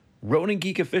Ronin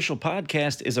Geek Official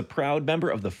Podcast is a proud member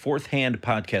of the Fourth Hand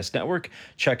Podcast Network.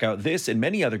 Check out this and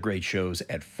many other great shows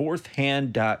at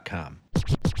fourthhand.com.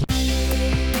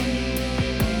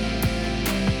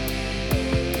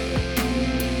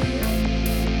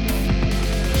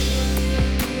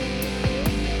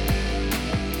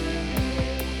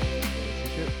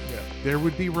 There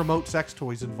would be remote sex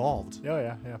toys involved.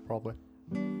 Yeah, probably.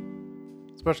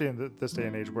 Especially in this day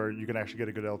and age where you can actually get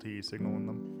a good LTE signal in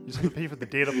them. You just have to pay for the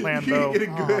data plan, though.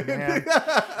 Man.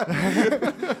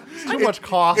 It's too much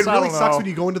cost. It really sucks when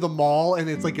you go into the mall and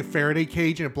it's like a Faraday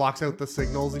cage and it blocks out the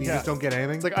signals and you just don't get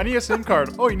anything. It's like, I need a SIM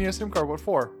card. Oh, you need a SIM card. What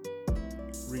for?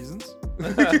 Reasons.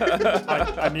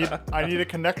 I need a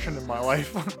connection in my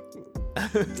life.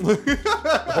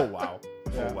 Oh, wow.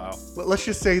 Yeah. Oh, wow. Let's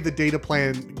just say the data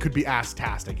plan could be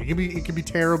ass-tastic. It can be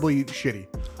terribly shitty.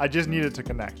 I just need it to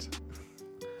connect.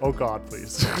 Oh, God,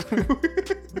 please.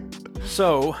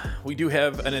 So, we do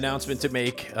have an announcement to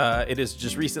make. It has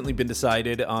just recently been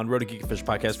decided on Ronin Geek Official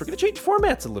Podcast. We're going to change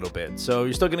formats a little bit. So,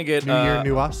 you're still going to get... New year,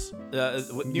 new us?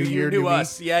 New year, new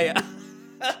us. Yeah.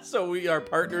 So we are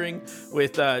partnering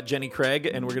with Jenny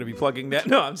Craig, and we're going to be plugging that.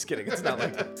 No, I'm just kidding. It's not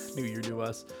like New Year, New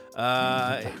Us.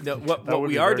 No, what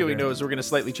we are doing, though, is we're going to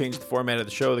slightly change the format of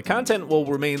the show. The content will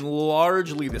remain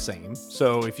largely the same.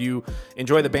 So if you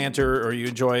enjoy the banter, or you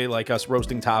enjoy like us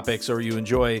roasting topics, or you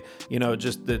enjoy,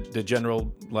 just the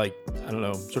general, like, I don't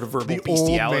know, sort of verbal the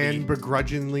bestiality. The old man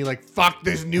begrudgingly like, fuck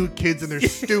this new kids and their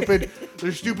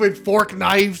stupid, fork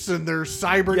knives and their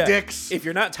cyber dicks. If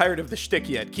you're not tired of the shtick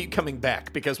yet, keep coming back,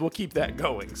 because we'll keep that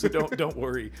going. So don't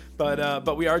worry.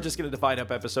 But we are just going to divide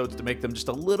up episodes to make them just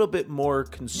a little bit more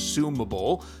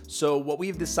consumable. So what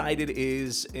we've decided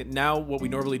is now what we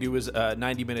normally do is a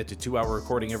 90-minute to 2-hour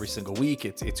recording every single week.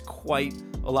 It's quite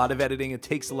a lot of editing. It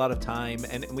takes a lot of time,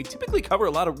 and we typically cover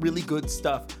a lot of really good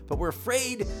stuff, but we're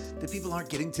afraid that people aren't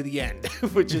getting to the end,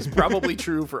 which is probably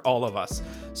true for all of us.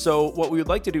 So what we would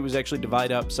like to do is actually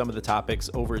divide up some of the topics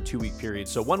over a 2-week period.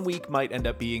 So 1 week might end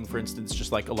up being, for instance,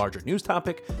 just like a larger news topic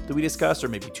that we discuss, or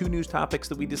maybe 2 news topics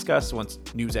that we discuss once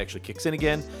news actually kicks in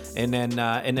again, and then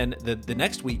the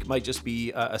next week might just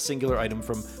be a singular item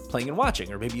from playing and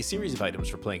watching, or maybe a series of items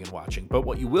for playing and watching. But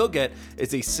what you will get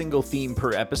is a single theme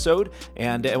per episode,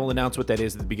 and we'll announce what that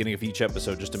is at the beginning of each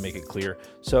episode just to make it clear.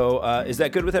 So is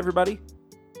that good with everybody?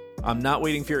 I'm not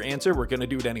waiting for your answer. We're going to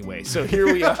do it anyway. So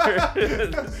here we are.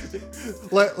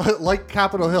 Like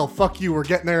Capitol Hill, fuck you, we're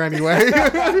getting there anyway.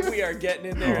 We are getting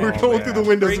in there. We're going through the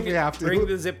windows if we have to. Bring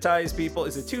the zip ties, people.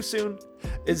 Is it too soon?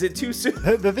 Is it too soon?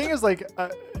 The thing is, like,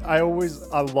 I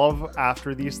love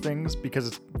after these things, because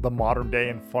it's the modern day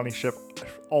and funny shit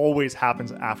always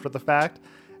happens after the fact.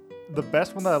 The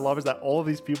best one that I love is that all of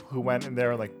these people who went in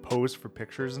there and like posed for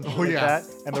pictures and shit like that,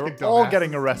 and they're all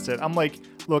getting arrested. I'm like,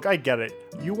 look, I get it.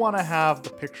 You want to have the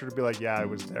picture to be like, yeah, I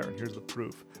was there, and here's the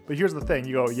proof. But here's the thing: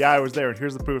 you go, yeah, I was there, and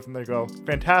here's the proof, and they go,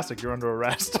 fantastic, you're under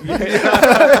arrest.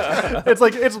 It's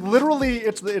like it's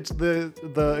the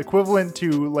equivalent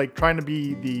to like trying to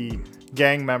be the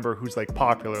gang member who's like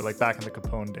popular, like back in the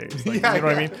Capone days. Like, you know what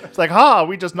I mean? It's like,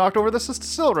 we just knocked over the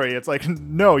distillery. It's like,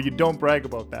 no, you don't brag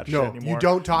about that shit anymore. You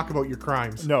don't talk about your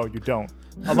crimes. No, you don't.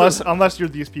 Unless you're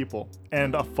these people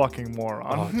and a fucking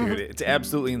moron. Oh, dude, it's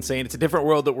absolutely insane. It's a different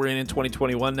world that we're in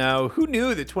 2021 now. Who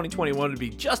knew that 2021 would be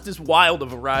just as wild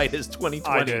of a ride as 2020?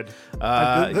 I did.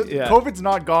 COVID's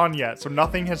not gone yet, so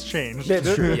nothing has changed.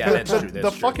 That's true. Yeah, that's true.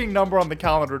 The fucking number on the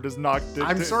calendar does not.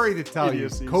 I'm sorry to tell you,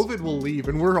 COVID will leave,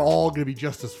 and we're all going to be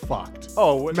just as fucked.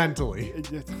 Oh, mentally.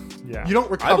 Yeah. You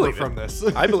don't recover from this.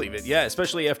 I believe it. Yeah,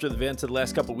 especially after the events of the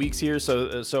last couple of weeks here.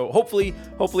 So hopefully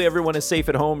everyone is safe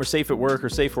at home or safe at work or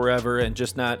safe wherever, and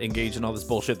just not engage in all this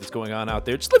bullshit that's going on out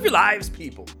there. Just live your lives,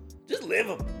 people. Just live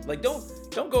them. Like, don't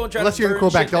go and try unless to you're in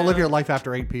Quebec, don't down. live your life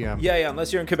after 8 p.m. Yeah,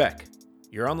 unless you're in Quebec.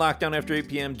 You're on lockdown after 8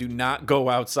 p.m. Do not go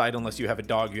outside unless you have a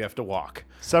dog you have to walk.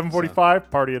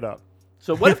 7:45, party it up.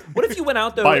 So what if you went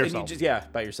out though by and yourself. you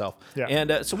just by yourself? Yeah.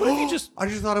 And so what if you just I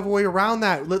just thought of a way around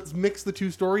that. Let's mix the two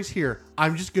stories here.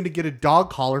 I'm just going to get a dog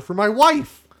collar for my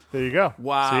wife. There you go.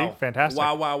 Wow. See? Fantastic.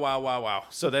 Wow.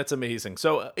 So that's amazing.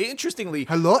 So interestingly,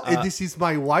 hello, this is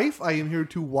my wife. I am here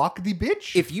to walk the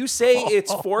bitch. If you say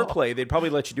it's foreplay, they'd probably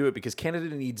let you do it because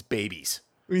Canada needs babies.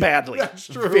 Badly. That's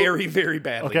true. Very, very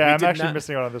badly. Okay, I'm actually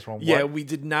missing out on this one. What? Yeah, we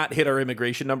did not hit our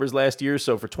immigration numbers last year.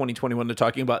 So for 2021, they're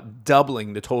talking about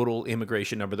doubling the total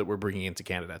immigration number that we're bringing into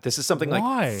Canada. This is something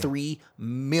like 3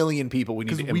 million people we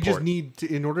need to import. We just need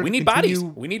to, in order we to need continue,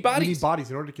 bodies. We need bodies. We need bodies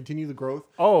in order to continue the growth.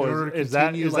 Oh, in order to is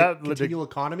that legit? continue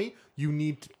economy. you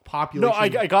need No,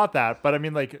 population. I got that, but I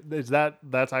mean, like,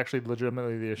 that's actually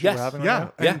legitimately the issue Yes. we're having? yeah,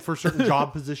 right and Yeah. for certain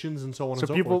job positions and so on now? and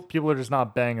So so forth. people are just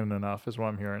not banging enough, is what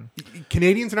I'm hearing.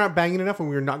 Canadians are not banging enough, and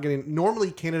we're not getting.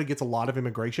 Normally, Canada gets a lot of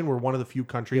immigration. We're one of the few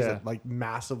countries Yeah. that like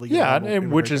massively. Yeah, get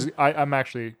and which is immigration. I'm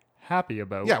actually happy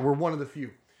about. yeah, we're one of the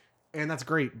few, and that's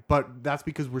great. But that's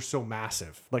because we're so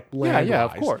massive, like yeah, land. yeah,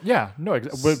 of course, yeah. No,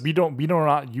 but we do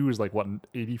not use like what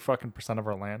 80% of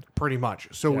our land. pretty much.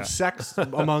 So Yeah. sex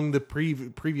among the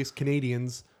previous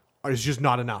Canadians is just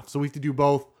not enough. So we have to do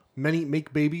both.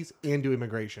 Make babies and do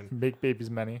immigration. Make babies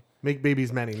many. Make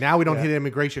babies many. Now we don't Yeah. hit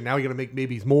immigration. Now we got to make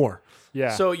babies more.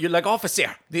 Yeah. So you're like,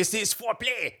 officer, this is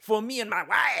foreplay for me and my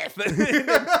wife.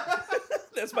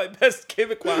 That's my best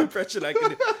Quebecois impression I can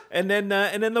do. And then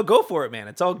they'll go for it, man.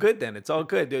 It's all good then. It's all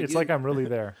good, dude. it's like I'm really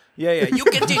there. yeah. You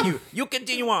continue. You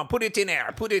continue on. Put it in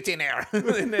air. Put it in air.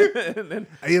 and then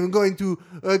I am going to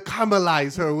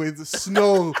caramelize her with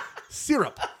snow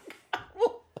syrup.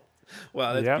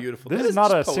 wow, that's Yeah. beautiful. This That is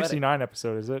not a just poetic. 69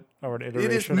 episode, is it? Or an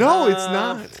iteration? It is No, it's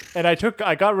not. And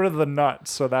I got rid of the nut,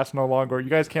 so that's no longer. You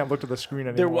guys can't look to the screen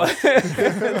anymore. There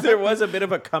was there was a bit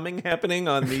of a coming happening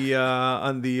on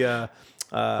the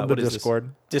what is this?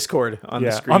 Discord. Discord on the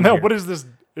Yeah. screen. Oh no, here. what is this?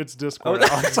 It's Discord.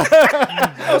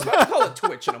 I was about to call it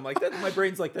Twitch, and I'm like, my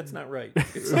brain's like, that's not right.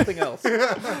 It's something else.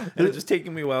 And it's just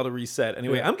taking me a while to reset.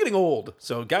 Anyway, I'm getting old.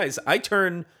 So, guys, I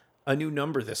turn a new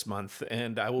number this month,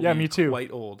 and I will Yeah, be me too.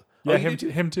 quite old. Yeah, Oh, you him do too?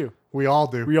 him too. We all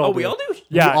do. We all Oh, do. we all do?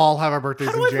 Yeah. We all have our birthdays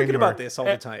How do in I January. forget about this all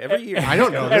the time? Every year. I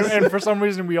don't know. and for some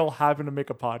reason, we all happen to make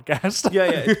a podcast. Yeah,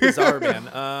 it's bizarre,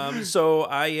 man. So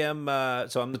I am.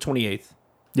 So I'm the 28th.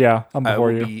 Yeah, I'm I before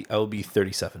will you. be. I will be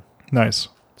 37, Nice.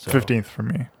 15th for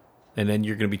me. and then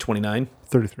you're gonna be 29.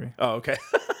 33. Oh, okay.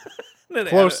 Then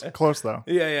Close though.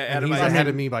 Yeah, And Adam. he's I- ahead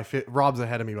of me by Rob's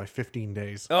ahead of me by 15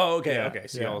 days. Oh, okay, Yeah, okay.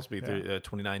 So yeah, you'll also be yeah.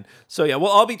 29. So yeah,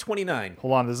 well, I'll be 29.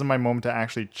 Hold on, this is my moment to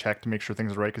actually check to make sure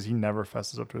things are right because he never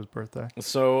fesses up to his birthday.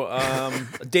 So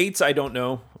dates, I don't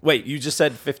know. Wait, you just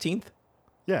said 15th,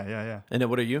 Yeah. and then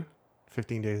what are you?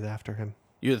 15 days after him.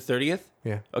 You're the 30th.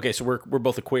 Yeah. Okay, so we're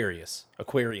both Aquarians.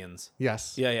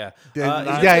 Yes. Yeah. Yeah,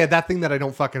 Is yeah, that thing that I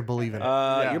don't fucking believe in.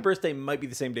 Your birthday might be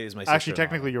the same day as my sister. Actually,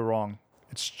 technically, you're wrong.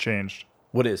 It's changed.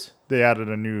 What is? They added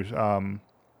a new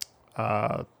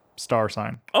star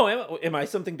sign. Oh, am I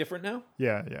something different now?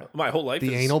 Yeah. My whole life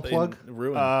The is anal plug?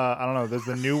 ruined. I don't know. There's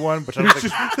the new one, which I don't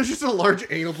think. There's just a large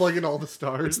anal plug in all the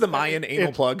stars. it's the Mayan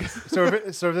anal plug. So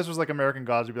if this was like American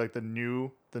Gods, it'd be like the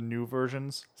new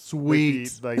versions.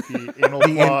 Sweet. Like the anal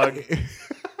plug,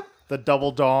 the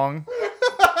double dong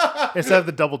instead of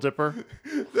the double dipper.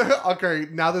 Okay,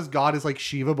 now this god is like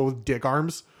Shiva, but with dick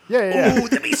arms. Yeah. Ooh,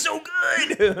 that'd be so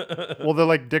good. Well, they're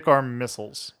like dick arm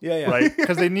missiles. Yeah. Right?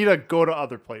 Because they need to go to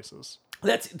other places.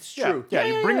 It's true. Yeah,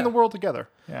 you bring the world together.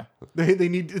 Yeah. They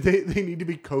need to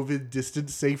be COVID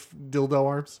distance safe dildo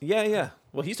arms. Yeah.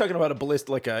 Well, he's talking about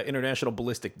like a international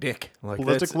ballistic dick. Like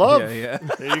Ballistic that's- love. Yeah.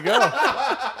 There you go.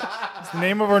 It's the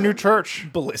name of our new church.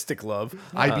 Ballistic love.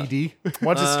 IBD.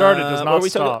 Once it started, it does what not were we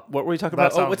stop. What were we talking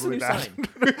That about? Oh, sounds what's really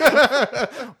the new bad.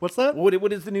 sign? What's that?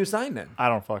 What is the new sign then? I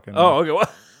don't fucking know. Oh, okay. Well,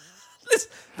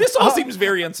 this all seems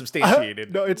very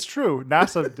unsubstantiated. No, it's true.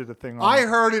 NASA did a thing on I it.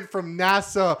 heard it from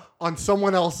NASA on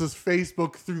someone else's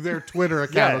Facebook through their Twitter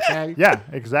account. Okay. Yeah,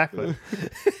 exactly.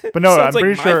 But no, I'm Sounds like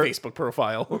pretty my sure. Facebook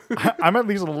profile. I'm at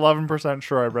least 11%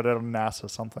 sure I read it on NASA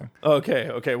something.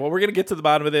 Okay. Well, we're gonna get to the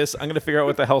bottom of this. I'm gonna figure out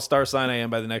what the hell star sign I am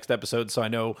by the next episode, so I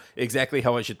know exactly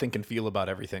how I should think and feel about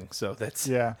everything. So that's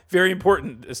very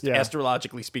important,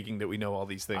 astrologically speaking, that we know all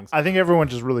these things. I think everyone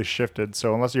just really shifted.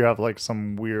 So unless you have like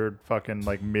some weird fucking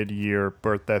like mid-year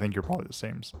birthday, I think you're probably the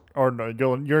same. Or no,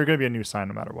 you're going to be a new sign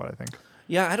no matter what. I think.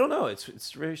 Yeah, I don't know.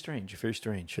 It's very strange. Very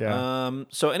strange. Yeah.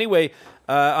 So anyway,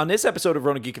 on this episode of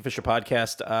Rona Geek and Fisher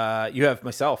podcast, you have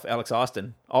myself, Alex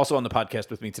Austin, also on the podcast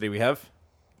with me today. We have.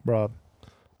 Rob.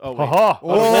 Oh, wait. Haha.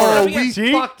 Oh, we we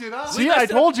See? fucked it up. See, messed I it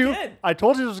told up you. again. I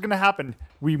told you this was going to happen.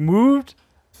 We moved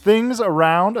things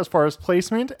around as far as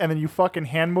placement, and then you fucking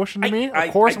hand motioned to me.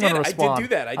 Of course, I'm going to respond. I did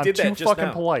do that. I I'm did that too just fucking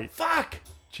now. polite. Fuck.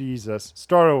 Jesus.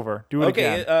 Start over. Do it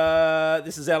Okay, again.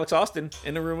 this is Alex Austin.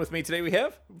 In the room with me today we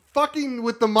have. Fucking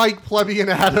with the mic, plebeian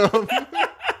Adam.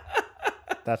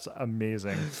 That's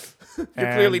amazing. You're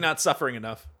clearly not suffering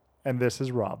enough. And this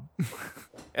is Rob.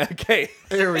 Okay.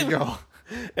 There we go.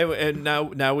 And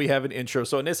now we have an intro.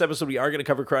 So in this episode, we are going to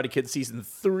cover Karate Kid Season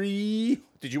 3.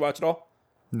 Did you watch it all?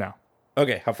 No.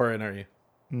 Okay, how far in are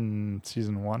you?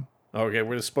 Season 1. Okay, we're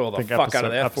going to spoil the think fuck out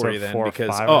of that for episode you then. 4 or Because,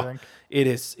 5, I think. it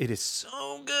is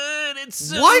so good.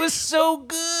 It What? was so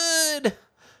good.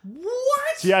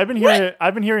 What? See, I've been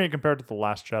hearing it compared to The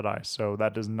Last Jedi, so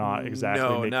that does not exactly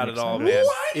No, make not me at all, excited. man.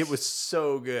 What? It was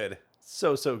so good.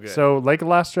 So good. So, like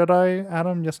Last Jedi,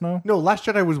 Adam? Yes, no? No, Last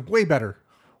Jedi was way better.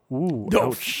 Ooh, No,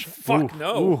 ouch. fuck Ooh,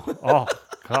 no. ooh. Oh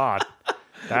God,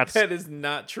 that's That is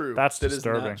not true. That's That is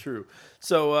disturbing. not true.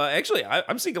 So actually,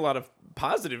 I'm seeing a lot of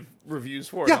positive reviews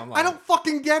for it Yeah, online. I don't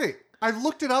fucking get it. I've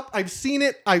looked it up. I've seen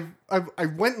it. I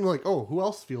went and like, oh, who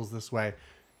else feels this way?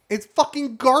 It's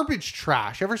fucking garbage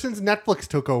trash ever since Netflix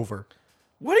took over.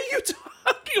 What are you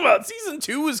talking about? Season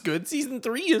 2 is good. Season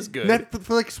 3 is good.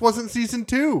 Netflix wasn't season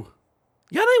 2.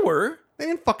 Yeah, they were. They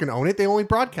didn't fucking own it. They only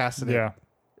broadcasted it. yeah,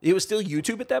 It was still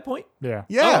YouTube at that point? yeah.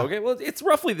 Yeah. Oh, okay. Well, it's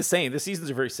roughly the same. The seasons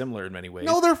are very similar in many ways.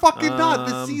 No, they're fucking not.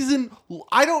 This season,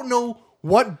 I don't know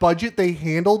what budget they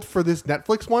handled for this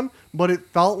Netflix one, but it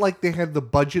felt like they had the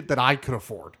budget that I could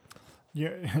afford.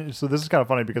 Yeah, so this is kind of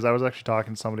funny because I was actually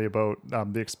talking to somebody about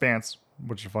The Expanse,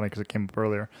 which is funny because it came up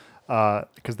earlier.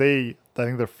 Because I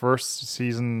think their first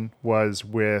season was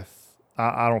with,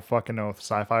 I don't fucking know,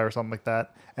 Sci-Fi or something like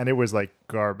that, and it was like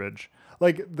garbage.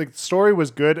 Like the story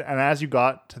was good, and as you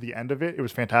got to the end of it, it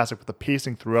was fantastic, but the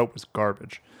pacing throughout was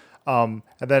garbage. And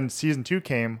then season 2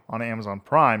 came on Amazon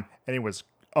Prime, and it was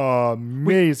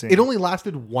amazing. It only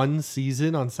lasted one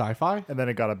season on Sci-Fi. And then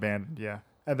it got abandoned, yeah.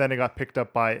 And then it got picked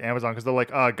up by Amazon because they're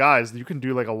like, guys, you can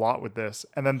do like a lot with this.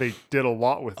 And then they did a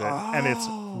lot with it. And it's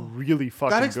really fucking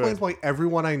That explains good. why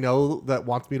everyone I know that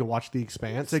wants me to watch The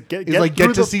Expanse So get is like, through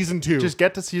get to the- season 2. Just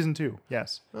get to season 2,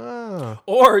 yes.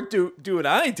 Or do what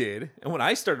I did, and when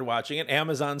I started watching it,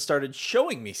 Amazon started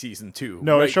showing me season 2.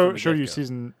 No, right it showed from the you get-go.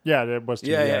 season, yeah, it was 2.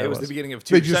 Yeah, it was the beginning of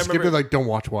 2. they 'Cause I just skip remember- it like, don't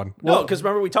watch one. No, because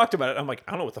remember we talked about it. I'm like,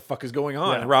 I don't know what the fuck is going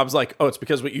on. Yeah. And Rob's like, oh, it's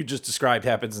because what you just described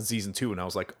happens in season 2. And I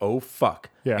was like, oh fuck,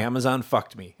 Yeah. Amazon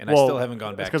fucked me, and I still haven't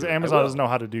gone back. because to it. I Amazon will. doesn't know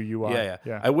how to do UI.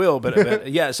 Yeah. I will, but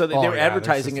yeah. So they Oh, were yeah,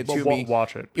 advertising there's it just- to me.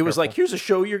 Watch it. It was Careful. like, here's a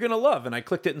show you're gonna love, and I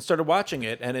clicked it and started watching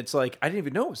it, and it's like I didn't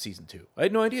even know it was season 2. I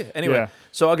had no idea. Anyway, Yeah.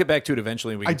 so I'll get back to it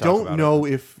eventually. And we I can talk don't about know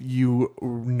if you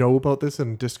know about this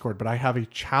in Discord, but I have a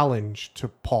challenge to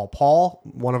Paul. Paul,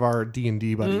 one of our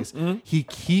D&D buddies, he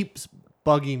keeps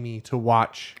bugging me to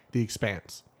watch The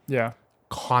Expanse Yeah,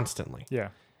 constantly. yeah.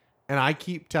 And I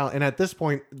keep telling, and at this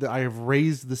point, I have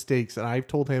raised the stakes, and I've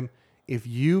told him, if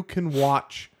you can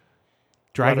watch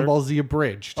Dragon Letter? Ball Z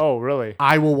Abridged, Oh, really?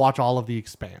 I will watch all of The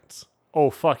Expanse. Oh,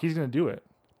 fuck, he's going to do it.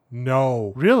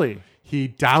 No. Really? He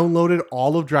downloaded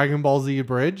all of Dragon Ball Z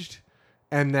Abridged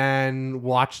and then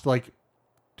watched like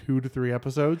 2 to 3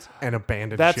 episodes and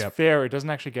abandoned That's ship. fair. It doesn't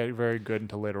actually get very good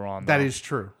until later on. That though. is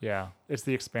true. Yeah, it's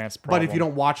the Expanse problem. But if you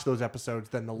don't watch those episodes,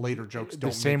 then the later jokes the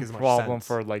don't same make as much problem sense.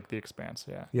 for like the Expanse.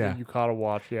 Yeah, Yeah. You gotta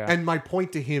watch. Yeah, And my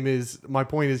point to him is,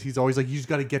 he's always like, you just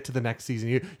got to get to the next season.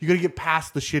 You got to get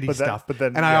past the shitty But that- stuff. but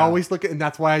then- and I yeah. always look at, and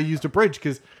that's why I used Abridged,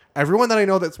 because everyone that I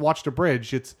know that's watched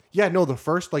Abridged, it's, the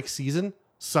first like season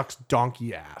sucks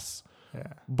donkey ass. yeah.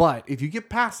 But if you get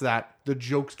past that, the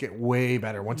jokes get way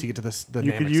better once you get to the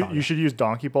You could Namek saga. you should use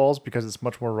Donkey Balls because it's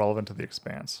much more relevant to the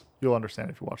Expanse. You'll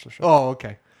understand if you watch the show. Oh,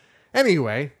 okay.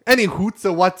 Anyway, any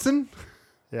Hootsa Watson?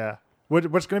 Yeah. What's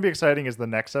going to be exciting is the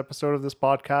next episode of this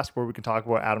podcast where we can talk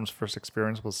about Adam's first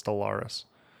experience with Stellaris.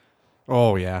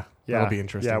 Oh yeah, Yeah, that'll be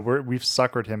interesting. Yeah, we've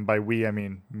suckered him. By we, I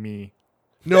mean me.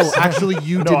 No, actually,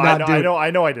 you No, did not do. I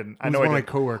it. know I didn't. I was know one I of my didn't.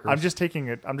 coworkers. I'm just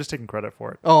taking credit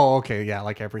for it. Oh, okay, yeah,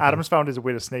 like everything. Adam's found his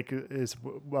way to snake his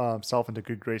self into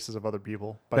good graces of other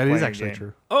people. By That playing is a actually game.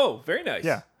 true. Oh, very nice.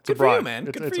 Yeah, it's good a for you, bribe. man.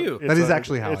 It's- Good it's for a- you. it's That is a-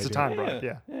 actually how it's I a do time it. bribe.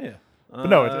 Yeah. Yeah. But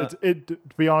no, to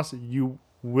be honest, you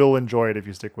will enjoy it if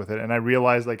you stick with it. And I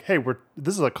realized, like, hey,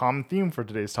 this is a common theme for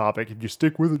today's topic. If you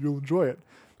stick with it, you'll enjoy it.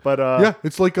 But Yeah,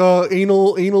 it's like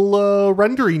anal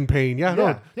rendering pain. Yeah, no,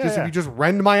 yeah, just yeah. if you just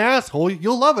rend my asshole,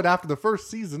 you'll love it after the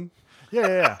first season.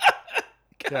 yeah.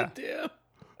 God damn.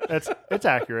 It's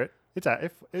accurate. It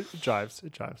jives.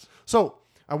 It jives. So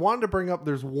I wanted to bring up.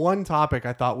 There's one topic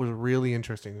I thought was really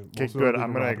interesting. Okay, Most good. notably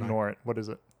I'm gonna Rob and I. ignore it. What is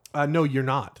it? No, you're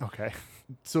not. Okay.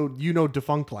 So you know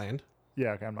Defunct Land.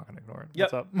 Yeah. Okay. I'm not gonna ignore it.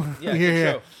 Yep. What's up? Yeah, Yeah, good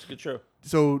yeah. show. It's a good show.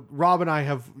 So Rob and I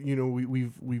have,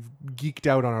 we've geeked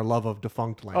out on our love of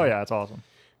Defunct Land. Oh yeah, it's awesome.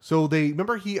 So I don't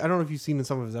know if you've seen in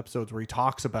some of his episodes where he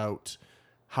talks about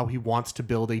how he wants to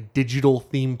build a digital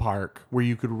theme park where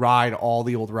you could ride all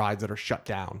the old rides that are shut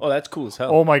down. Oh, that's cool as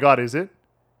hell. Oh my God, is it?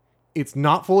 It's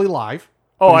not fully live.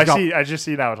 Oh, but I he's got- see. I just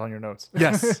see now. It's on your notes.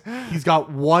 Yes. He's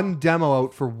got one demo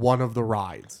out for one of the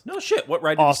rides. No shit. What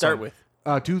ride did you Awesome. start with?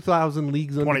 2,000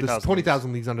 leagues under 20,000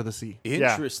 20,000 leagues under the sea.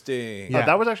 Interesting. Yeah.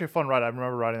 That was actually a fun ride. I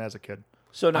remember riding that as a kid.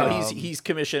 So now he's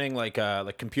commissioning like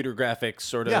computer graphics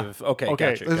sort Yeah. of. Okay,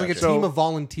 Okay. gotcha. There's like a gotcha. team of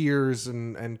volunteers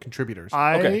and contributors.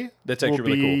 Okay, that's actually will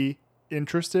really be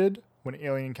interested when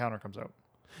Alien Encounter comes out.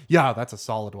 Yeah, that's a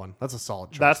solid one. That's a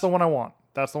solid choice. That's the one I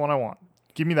want.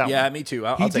 Give me that Yeah, one. me too.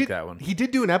 I'll He take did, that one. He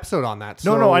did do an episode on that.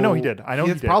 No, so no, I know he did. I know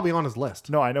he it's did. probably on his list.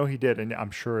 No, I know he did, and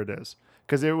I'm sure it is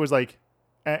because it was like,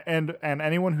 and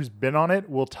anyone who's been on it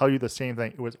will tell you the same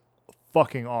thing. It was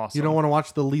fucking awesome. You don't want to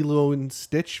watch the Lilo and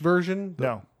Stitch version?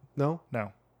 No, No?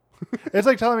 no. It's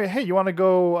like telling me, hey, you want to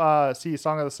go see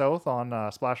Song of the South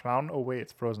on Splash Mountain? Oh wait,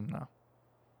 it's frozen now.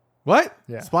 What?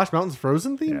 Yeah. Splash Mountain's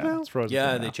Frozen theme Yeah, now? it's frozen.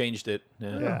 Yeah, now. they changed it.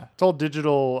 Yeah. Yeah, it's all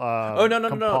digital. Oh no.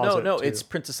 composite, too. It's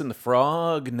Princess and the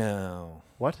Frog now.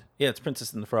 What? Yeah, it's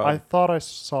Princess and the Frog. I thought I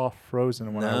saw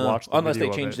Frozen when I No, watched. The unless they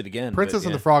video of changed it again. Princess but,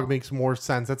 and yeah. the Frog makes more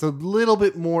sense. It's a little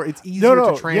bit more, it's easier no,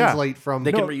 to yeah. translate from.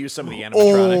 They No. can reuse some of the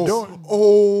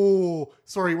animatronics.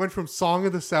 Sorry, it went from Song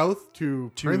of the South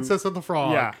to Princess and the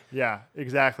Frog. Yeah,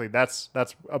 exactly. That's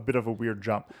a bit of a weird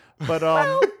jump, but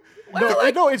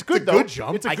no, it's good a though. good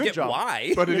jump. It's a I good get jump.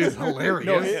 why. But it is hilarious.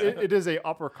 No, it is a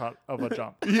uppercut of a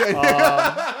jump.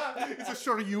 It's a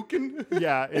short of Yukin.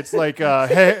 Yeah, it's like,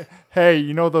 hey,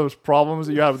 you know those problems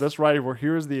that you have with this ride? Well,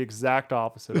 here's the exact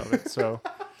opposite of it. So,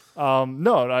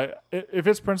 if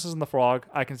it's Princess and the Frog,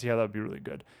 I can see how that would be really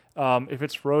good. If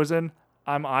it's Frozen,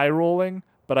 I'm eye rolling,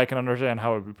 but I can understand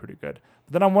how it would be pretty good.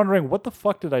 But then I'm wondering, what the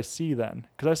fuck did I see then?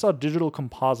 Because I saw digital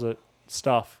composite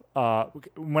stuff.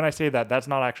 When I say that, that's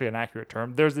not actually an accurate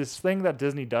term. There's this thing that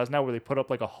Disney does now where they put up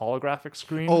like a holographic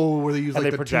screen. Oh, where they use And like they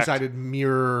the project. two-sided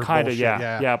mirror. Kind of, bullshit.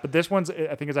 yeah. But this one's,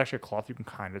 I think it's actually a cloth. You can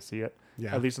kind of see it.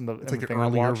 Yeah. At least in the, It's in like the an thing I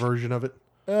earlier watched. version of it.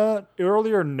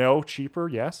 Earlier, no. Cheaper,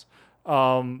 yes.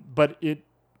 But it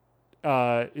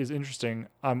is interesting.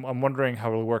 I'm wondering how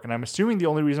it'll work. And I'm assuming the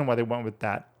only reason why they went with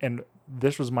that, and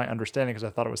this was my understanding because I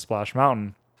thought it was Splash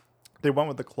Mountain, they went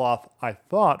with the cloth, I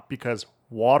thought, because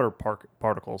water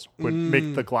particles would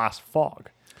make the glass fog.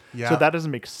 Yeah. So that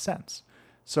doesn't make sense.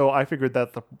 So I figured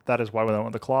that that is why we went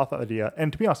with the cloth idea.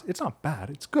 And to be honest, it's not bad.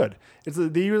 It's good.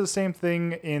 They use the same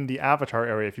thing in the Avatar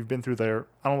area. If you've been through there,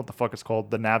 I don't know what the fuck it's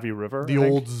called, the Navi River. The I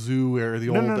think. old zoo area, the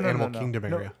old Animal Kingdom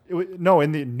No, area. No,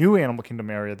 in the new Animal Kingdom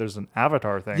area, there's an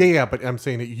Avatar thing. Yeah, but I'm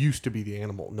saying it used to be the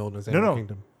animal known as Animal no.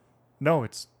 Kingdom. No,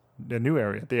 it's the new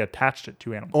area. They attached it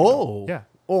to Animal Oh. Kingdom. Yeah.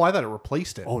 Oh, I thought it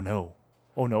replaced it. Oh, no.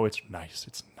 It's nice.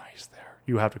 It's nice there.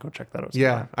 You have to go check that out. yeah,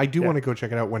 sometime. I do Yeah. want to go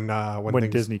check it out when When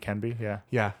things, Disney can be, yeah.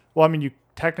 Yeah, Well, I mean, you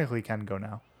technically can go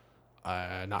now.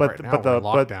 not But right now. but we're the in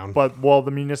lockdown. but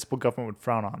the municipal government would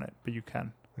frown on it, but you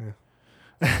can.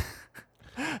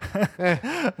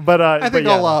 But I think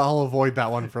yeah. I'll avoid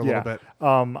that one for a little bit.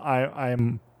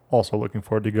 I'm also looking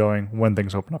forward to going when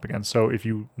things open up again. So if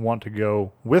you want to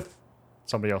go with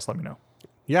somebody else, let me know.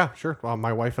 Yeah, sure. Well,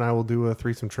 my wife and I will do a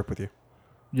threesome trip with you.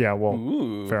 Yeah, well,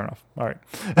 Ooh. fair enough. All right.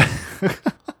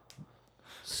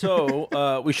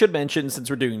 So we should mention, since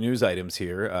we're doing news items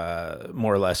here,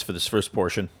 more or less for this first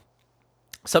portion,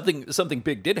 something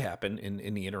big did happen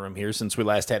in the interim here since we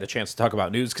last had a chance to talk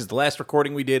about news, because the last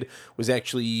recording we did was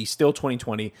actually still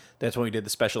 2020. That's when we did the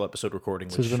special episode recording.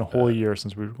 So it's been a whole year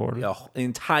since we recorded. an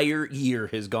entire year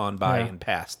has gone by Yeah. and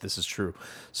passed. This is true.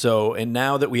 So, and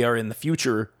now that we are in the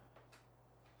future,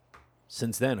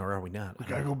 since then, or are we not?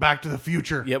 Gotta go back to the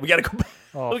future. Yeah, we got to go back.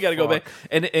 Oh, we got to go fuck.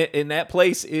 back. And that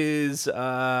place is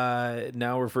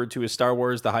now referred to as Star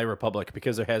Wars The High Republic,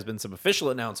 because there has been some official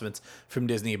announcements from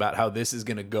Disney about how this is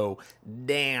going to go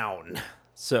down.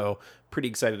 So, pretty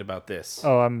excited about this.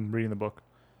 Oh, I'm reading the book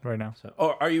right now.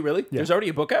 Oh, are you really? There's already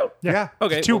a book out? Yeah.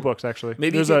 Okay. There's two well, books actually.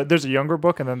 maybe There's a younger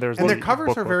book and then there's And the their covers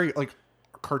book are book. very like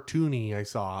cartoony. I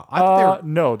saw. I thought they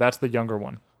were. No, that's the younger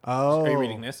one. Oh, Are you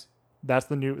reading this? That's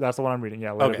the one I'm reading.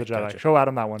 Yeah, Light Okay, of the Jedi. gotcha. Show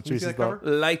Adam that one. So You he see sees that cover?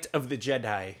 Light of the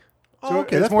Jedi. Oh,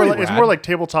 okay, it's that's more pretty like, it's rad. more like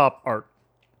tabletop art.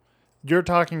 You're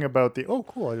talking about the. Oh,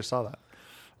 cool! I just saw that.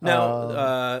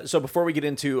 Now, so before we get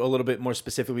into a little bit more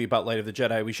specifically about Light of the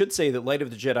Jedi, we should say that Light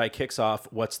of the Jedi kicks off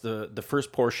what's the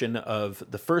first portion of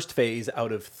the first phase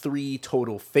out of 3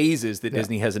 total phases that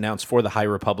Disney has announced for the High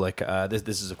Republic.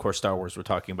 This is, of course, Star Wars we're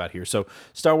talking about here. So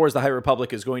Star Wars The High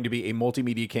Republic is going to be a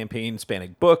multimedia campaign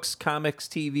spanning books, comics,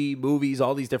 TV, movies,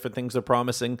 all these different things they're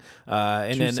promising.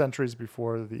 And 2 then, centuries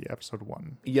before the episode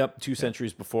 1. Yep, 2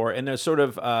 centuries before. And their sort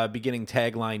of beginning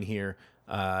tagline here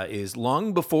is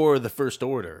long before the First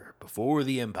Order, before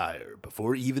the Empire,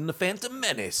 before even the Phantom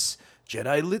Menace,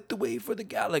 Jedi lit the way for the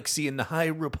galaxy in the High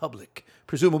Republic,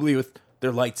 presumably with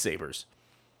their lightsabers.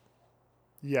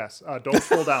 Yes. Don't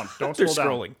scroll down. Don't They're scroll down.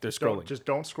 scrolling. They're Don't- scrolling. Just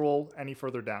don't scroll any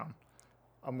further down.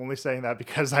 I'm only saying that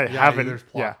because I Yeah, haven't. There's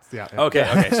Yeah. plots. Yeah.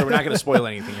 Okay, so we're not going to spoil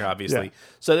anything here, obviously. Yeah.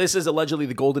 So this is allegedly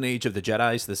the golden age of the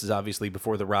Jedi. So this is obviously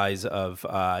before the rise of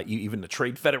even the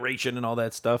Trade Federation and all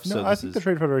that stuff. No, so I this think is the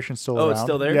Trade Federation's still Oh, around. it's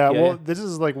still there? Yeah, Yeah, well, yeah. this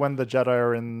is like when the Jedi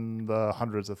are in the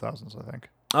hundreds of thousands, I think.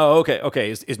 Oh,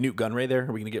 okay. Is Newt Gunray there?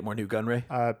 Are we going to get more Newt Gunray?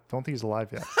 I don't think he's alive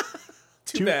yet.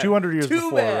 Too bad. 200 years Too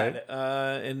before, bad.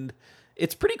 right? And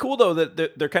it's pretty cool though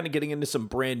that they're kind of getting into some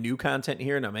brand new content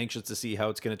here, and I'm anxious to see how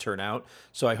it's going to turn out.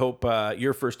 So I hope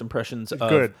your first impressions of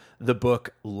good. the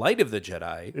book Light of the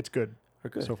Jedi It's good. are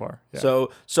good So far. Yeah.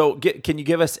 Can you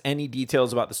give us any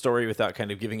details about the story without kind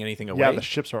of giving anything away? Yeah, the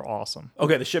ships are awesome.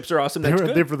 Okay, the ships are awesome. That's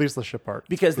good. They've released the ship art.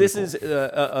 Because this is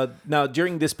now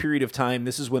during this period of time,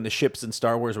 this is when the ships in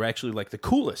Star Wars were actually like the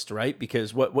coolest, right?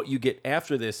 Because what you get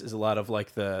after this is a lot of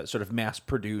like the sort of mass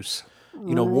produce,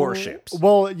 warships.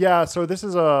 Well, yeah. So this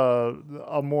is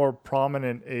a more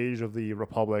prominent age of the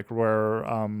Republic where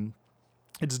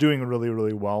it's doing really,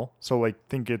 really well. So like,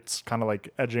 think it's kind of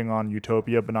like edging on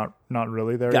Utopia, but not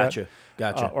really there Gotcha.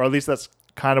 yet. Or at least that's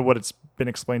kind of what it's been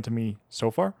explained to me so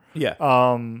far. Yeah.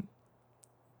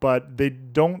 But they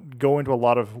don't go into a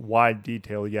lot of wide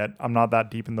detail yet. I'm not that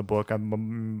deep in the book.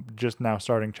 I'm just now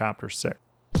starting chapter 6.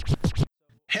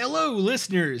 Hello,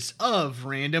 listeners of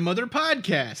Random Other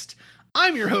Podcast.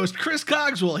 I'm your host, Chris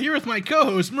Cogswell, here with my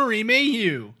co-host, Marie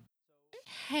Mayhew.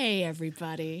 Hey,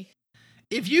 everybody.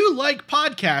 If you like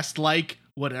podcasts like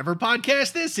whatever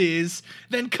podcast this is,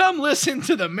 then come listen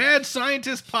to the Mad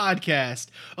Scientist Podcast,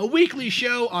 a weekly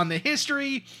show on the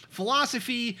history,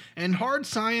 philosophy, and hard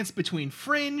science between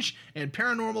fringe and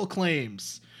paranormal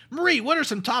claims. Marie, what are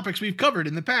some topics we've covered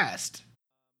in the past?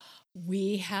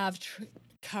 We have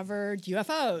covered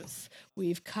UFOs.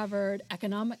 We've covered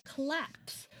economic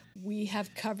collapse. We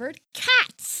have covered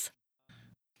cats.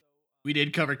 We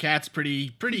did cover cats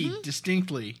pretty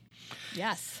distinctly.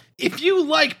 Yes. If you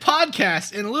like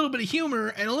podcasts and a little bit of humor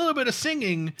and a little bit of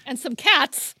singing, And some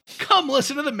cats. come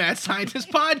listen to the Mad Scientist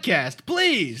Podcast,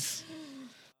 please.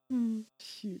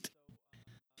 Shoot.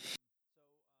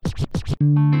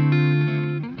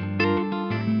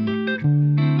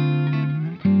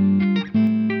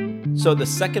 So the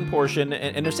second portion,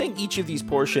 and they're saying each of these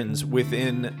portions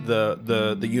within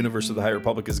the universe of the High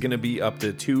Republic is going to be up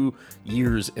to 2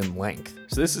 years in length.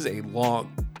 So this is a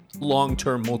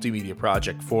long-term multimedia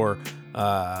project for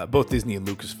both Disney and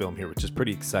Lucasfilm here, which is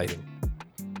pretty exciting.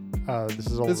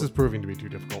 This is proving to be too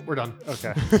difficult. We're done.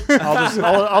 Okay.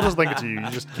 I'll just link it to you. You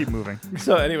just keep moving.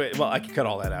 So anyway, well, I can cut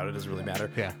all that out. It doesn't really matter.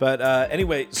 Yeah. But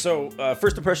anyway, so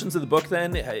first impressions of the book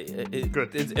then.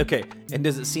 Good. Okay. And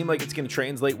does it seem like it's going to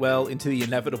translate well into the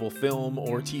inevitable film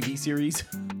or TV series?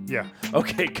 Yeah.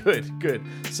 Okay, good.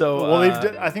 So Well,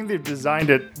 I think they've designed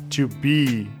it to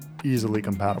be easily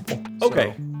compatible.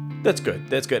 okay. So, That's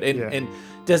good. And Yeah. and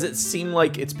does it seem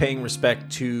like it's paying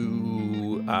respect to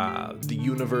the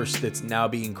universe that's now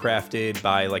being crafted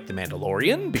by like the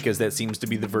Mandalorian? Because that seems to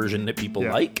be the version that people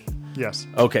Yeah. like. yes.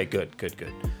 Okay, good.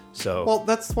 So Well,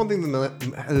 that's one thing the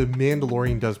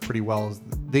Mandalorian does pretty well is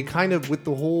they kind of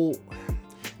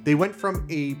they went from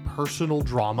a personal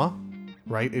drama,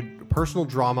 right? A personal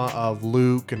drama of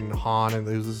Luke and Han, and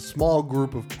there was a small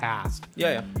group of cast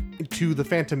yeah. to the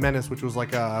Phantom Menace, which was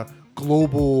like a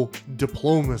global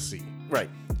diplomacy. Right.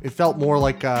 It felt more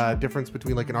like a difference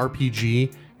between like an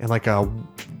RPG and like a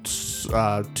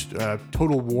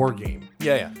total war game.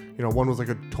 Yeah. You know, one was like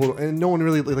a total, and no one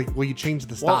really you changed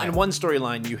the style. Well, in one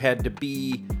storyline, you had to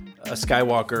be a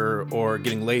Skywalker or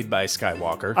getting laid by a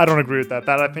Skywalker. I don't agree with that.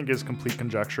 That I think is complete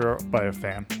conjecture by a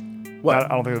fan. What?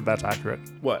 I don't think that's accurate.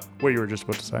 What? What you were just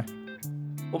about to say.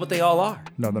 Well, but they all are.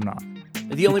 No, they're not.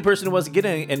 The only person who wasn't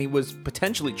getting any was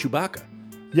potentially Chewbacca.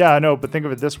 Yeah, I know, but think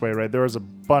of it this way, right? There was a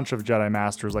bunch of Jedi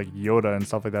Masters like Yoda and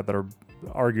stuff like that are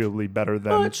arguably better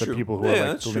than that's the true. people who Yeah, are like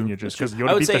that's the true. lineages. That's Because true.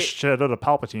 I Yoda would beat the say- shit out of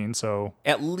Palpatine, so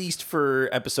At least for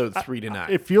episode 3 to 9.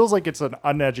 it feels like it's an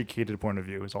uneducated point of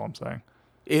view, is all I'm saying.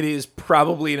 It is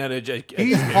probably an uneducated.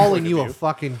 He's calling you a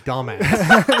fucking dumbass.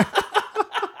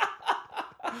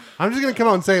 I'm just gonna come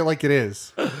out and say it like it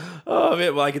is. Oh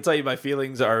man, well I can tell you my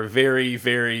feelings are very,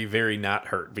 very, very not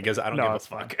hurt because I don't No, give a it's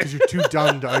fine. fuck. Because you're too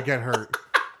dumb to get hurt.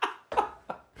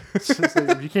 It's just like,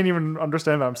 if you can't even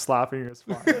understand that I'm slapping you, it's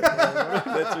fine.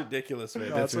 That's ridiculous, man.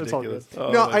 That's it's all ridiculous. good.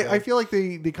 Oh, No, my God. I feel like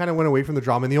they kind of went away from the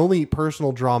drama. And the only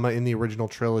personal drama in the original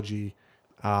trilogy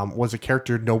was a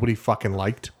character nobody fucking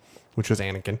liked, which was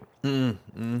Anakin.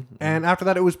 And after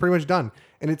that, it was pretty much done.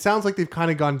 And it sounds like they've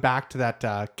kind of gone back to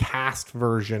that cast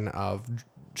version of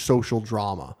social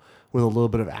drama with a little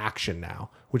bit of action now,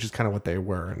 which is kind of what they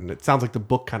were. And it sounds like the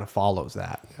book kind of follows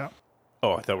that. Yeah.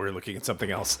 Oh, I thought we were looking at something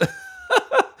else.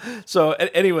 So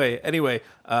anyway,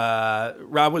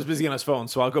 Rob was busy on his phone,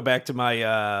 so I'll go back to my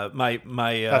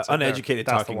That's okay. uneducated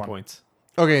That's the talking one. points.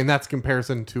 Okay, and that's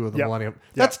comparison to the Yep. Millennium. Yep.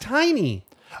 That's tiny.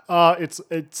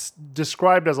 It's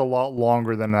described as a lot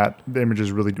longer than that. The image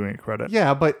is really doing it credit.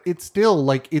 Yeah, but it's still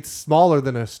like it's smaller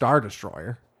than a Star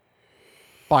Destroyer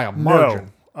by a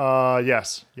margin.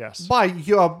 Yes. By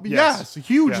yes,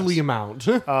 hugely Yes. amount.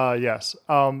 Yes.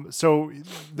 So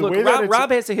the Look, way that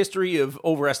Rob has a history of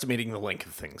overestimating the length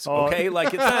of things. Okay,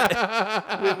 like it's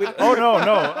not. Oh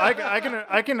no!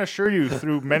 I can assure you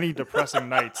through many depressing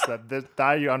nights that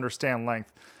I understand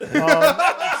length.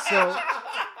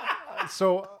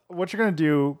 So what you're gonna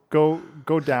do?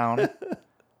 Go down.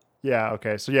 Yeah.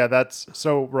 Okay. So yeah, that's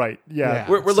so right. Yeah. Yeah.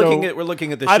 We're So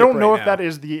looking at the. I ship don't know right if now. that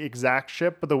is the exact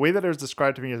ship, but the way that it was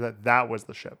described to me is that was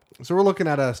the ship. So we're looking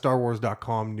at a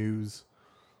StarWars.com news.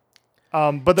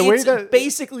 But the way It's that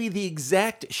basically the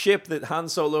exact ship that Han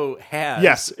Solo has.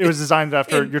 yes, it was designed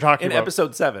after in, you're talking in about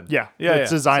episode 7. Yeah, yeah, it's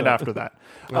designed So- after that.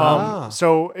 Ah.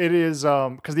 So it is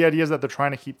because the idea is that they're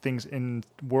trying to keep things in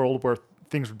world where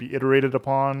things would be iterated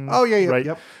upon. Oh yeah, right.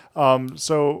 yep.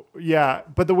 So yeah,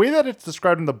 but the way that it's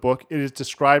described in the book, it is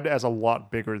described as a lot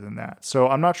bigger than that. So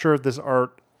I'm not sure if this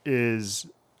art is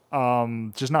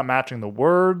just not matching the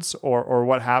words or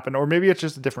what happened, or maybe it's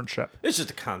just a different ship. It's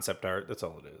just a concept art. That's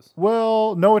all it is.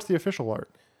 Well, no, it's the official art.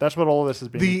 That's what all of this is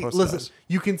being posted Listen, as.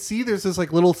 you can see there's this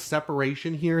like little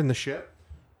separation here in the ship,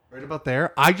 right about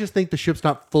there. I just think the ship's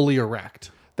not fully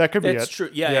erect. That could be That's it. true.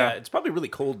 Yeah, It's probably really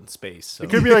cold in space. So. It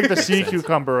could be like the sea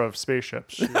cucumber of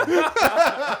spaceships.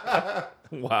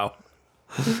 Wow.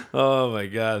 Oh my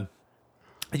god.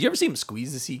 Did you ever see him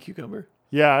squeeze the sea cucumber?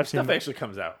 Yeah, I've seen. Stuff actually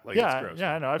comes out. Like it's Yeah, gross.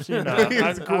 yeah, I know. I've seen.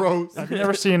 It's gross. I've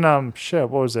never seen shit.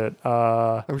 What was it?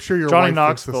 I'm sure your Johnny wife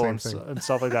thinks the Knoxville same and, thing. and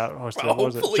stuff like that. Hosted. What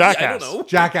was it? Hopefully, Jackass. I don't know.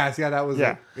 Jackass, yeah, that was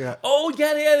Yeah. it. Yeah. Oh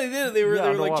yeah, they did. They were Yeah, they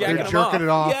were like underwater. jacking They're him jerking it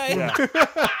off. Yeah,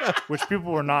 yeah. Which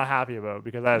people were not happy about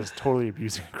because that is totally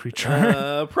abusing a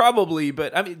creature. Probably,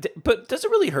 but I mean, but does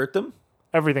it really hurt them?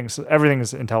 Everything's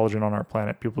intelligent on our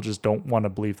planet. People just don't want to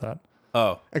believe that.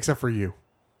 Oh, Except for you.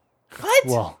 what?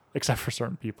 Well, except for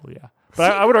certain people, yeah.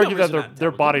 But I would argue that cucumbers are not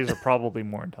their bodies are probably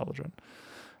more intelligent.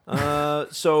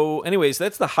 So, anyways,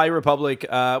 that's the High Republic,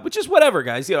 which is whatever,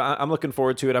 guys. You know, I'm looking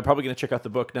forward to it. I'm probably going to check out the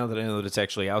book now that I know that it's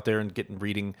actually out there and getting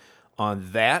reading on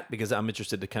that because I'm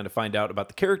interested to kind of find out about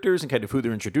the characters and kind of who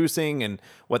they're introducing and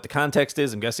what the context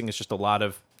is. I'm guessing it's just a lot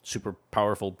of super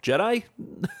powerful Jedi.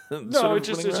 No, it's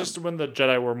just when the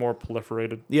Jedi were more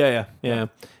proliferated. Yeah.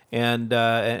 And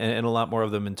a lot more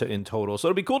of them in total. So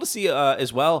it'll be cool to see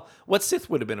as well what Sith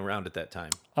would have been around at that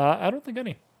time. I don't think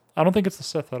any. I don't think it's the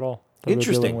Sith at all. That they're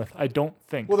Interesting. dealing with. I don't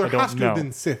think. Well, there I don't has to know. have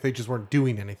been Sith. They just weren't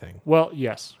doing anything. Well,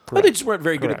 yes. But Correct. they just weren't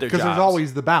very good at their Because jobs. there's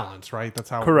always the balance, right? That's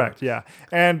how. Correct, yeah.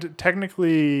 And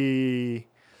technically,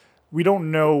 we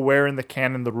don't know where in the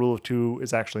canon the rule of two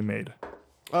is actually made.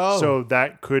 Oh, So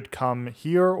that could come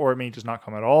here, or it may just not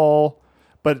come at all.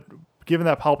 But given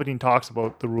that Palpatine talks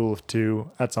about the rule of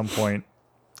two at some point,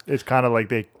 it's kind of like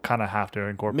they kind of have to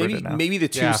incorporate it now. Maybe the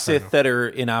two Yeah, fair Sith enough. that are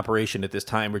in operation at this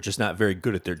time are just not very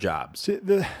good at their jobs. See,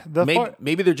 the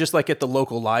Maybe they're just like at the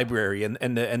local library, and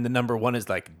the number one is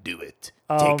like, do it,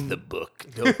 take the book,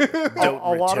 don't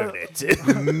a lot return of-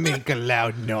 it. make a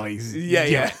loud noise.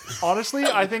 yeah. honestly,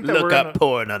 I think that Look we're up gonna,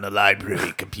 porn on the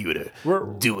library computer. We're-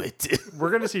 Do it. we're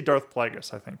going to see Darth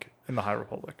Plagueis, I think, in the High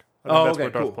Republic. I think Oh, that's okay, where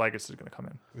Darth cool. Plagueis is going to come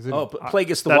in. Isn't, Oh,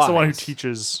 Plagueis the That's Wise. the one who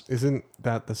teaches. isn't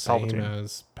that the same Palpatine.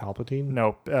 as Palpatine?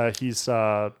 No, he's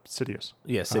Sidious.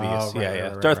 Yeah, Sidious. Oh, right, yeah.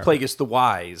 right, Darth right. Plagueis the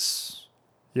Wise.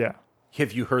 Yeah,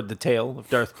 Have you heard the tale of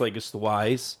Darth Plagueis the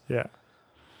Wise? yeah.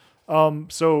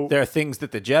 So There are things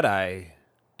that the Jedi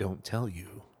don't tell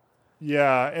you.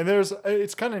 yeah, and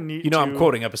it's kind of neat. You know, I'm to-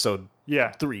 quoting episode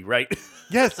Yeah, 3, right?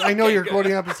 Yes, I know you're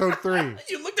quoting episode 3.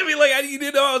 You looked at me like you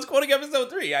didn't know I was quoting episode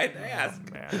 3. I had to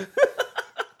ask. man.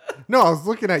 No, I was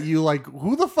looking at you like,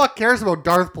 who the fuck cares about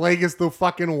Darth Plagueis the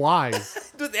fucking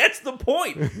wise? Dude, that's the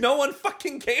point. No one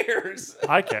fucking cares.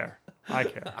 I care. I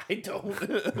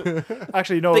don't.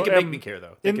 Actually, no. They can make me care,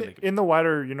 though. They can make me In the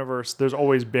wider universe, there's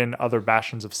always been other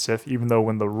bastions of Sith, even though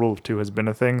when the rule of two has been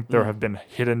a thing, there have been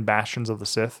hidden bastions of the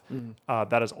Sith.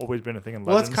 That has always been a thing in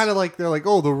Well, Legends. that's kind of like, they're like,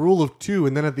 oh, the rule of 2.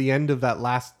 And then at the end of that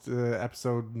last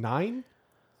episode 9?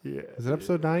 yeah. Is it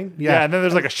episode 9? Yeah, and then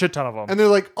there's like a shit ton of them. And they're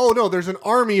like, oh, no, there's an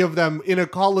army of them in a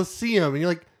coliseum. And you're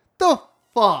like, the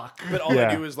fuck? But all Yeah.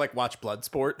 I do is like watch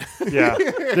Bloodsport. Yeah,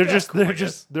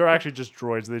 they're actually just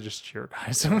droids. They just cheer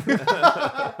guys.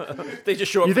 They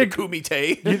just show up You for think- the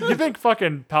Kumite. you think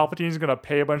fucking Palpatine's gonna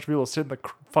pay a bunch of people to sit in the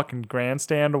fucking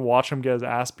grandstand and watch him get his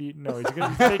ass beaten? No, he's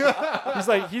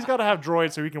got to have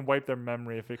droids so he can wipe their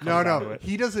memory if it comes No, down to no. it.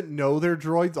 He doesn't know they're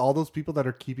droids. All those people that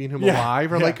are keeping him Yeah,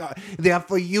 alive are yeah. like, they're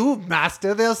for you,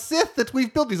 master. They're Sith that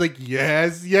we've built. He's like,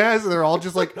 yes, yes. And they're all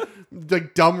just like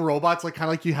dumb robots, like kind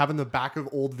of like you have in the back of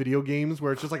old video games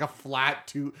where it's just like a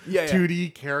flat Yeah, yeah.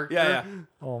 2D character. Yeah, yeah.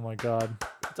 Oh my god.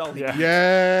 That's all he Yeah.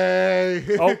 needs.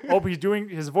 Yay! Oh, he's doing.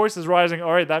 His voice is rising.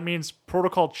 All right, that means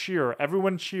protocol cheer.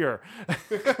 Everyone cheer.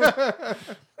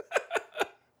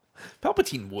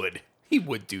 Palpatine would. He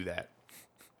would do that.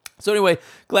 So anyway,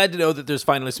 glad to know that there's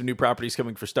finally some new properties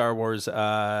coming for Star Wars.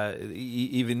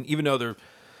 Even though they're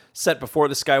set before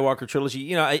the Skywalker trilogy,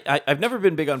 you know, I've never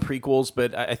been big on prequels,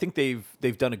 but I think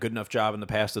they've done a good enough job in the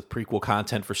past with prequel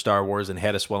content for Star Wars and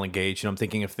had us well engaged. You know, I'm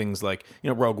thinking of things like, you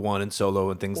know, Rogue One and Solo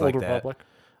and things Old like that. Republic.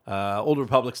 Old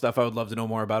Republic stuff I would love to know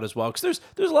more about as well, because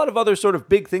there's a lot of other sort of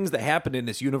big things that happen in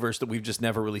this universe that we've just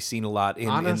never really seen a lot in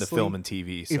the Honestly, film and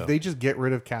TV. So. If they just get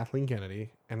rid of Kathleen Kennedy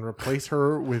and replace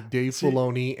her with Dave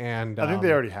Filoni and I think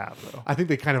they already have though. I think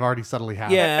they kind of already subtly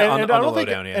have. Yeah. on I the don't think.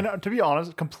 lowdown, yeah. And to be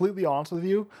honest, completely honest with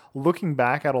you, looking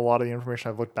back at a lot of the information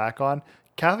I've looked back on,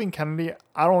 Kathleen Kennedy,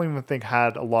 I don't even think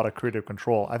had a lot of creative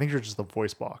control. I think she was just the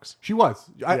voice box. She was.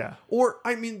 Yeah.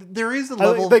 I mean, there is a I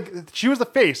level. think, like she was the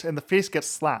face, and the face gets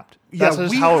slapped. That's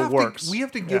just we how have it works. we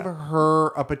have to give her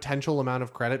a potential amount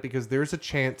of credit because there's a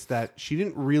chance that she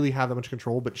didn't really have that much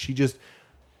control, but she just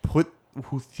put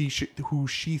who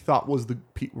she thought was the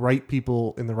right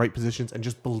people in the right positions and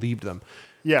just believed them.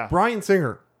 Yeah. Bryan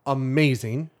Singer,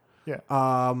 amazing. Yeah.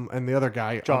 And the other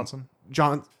guy, Johnson.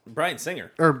 Bryan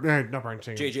Singer, Not Bryan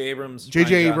Singer. J.J. Abrams, J.J.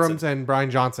 Bryan Abrams Johnson. and Bryan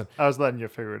Johnson. I was letting you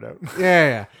figure it out.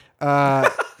 Yeah.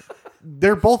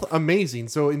 They're both amazing.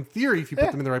 So in theory, if you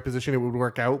put them in the right position, it would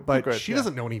work out. But Good, she yeah.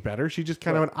 doesn't know any better. She just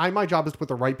kind of my job is to put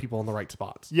the right people in the right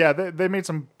spots. Yeah, they made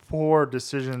some poor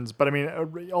decisions, but I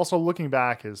mean, also looking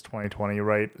back is 2020,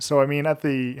 right? So I mean, at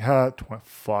the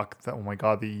oh my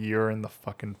god, the year and the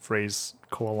fucking phrase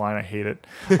line, I hate it.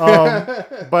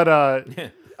 But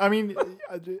I mean,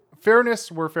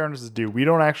 fairness where fairness is due. We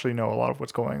don't actually know a lot of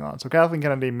what's going on. So Kathleen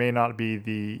Kennedy may not be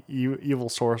the evil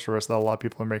sorceress that a lot of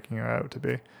people are making her out to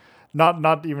be.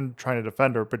 Not even trying to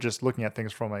defend her, but just looking at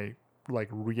things from a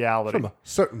reality. From a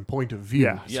certain point of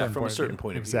view. Yeah, from a certain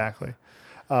point of view. Exactly.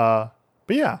 But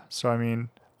yeah, so I mean,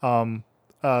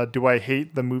 do I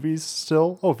hate the movies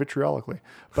still? Oh, vitriolically.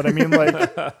 But I mean, like,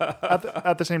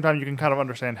 at the same time, you can kind of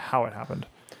understand how it happened.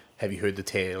 Have you heard the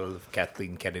tale of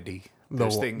Kathleen Kennedy? The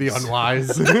unwise.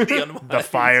 The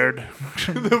fired.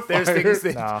 There's things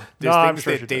that, No. there's No, I'm things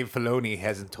sure that she Dave Filoni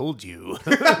hasn't told you.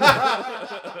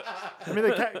 I mean,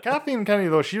 like, Kathleen Kennedy,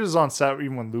 though, she was on set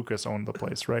even when Lucas owned the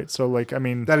place, right? So, like, I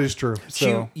mean, That is true.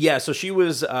 so So she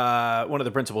was one of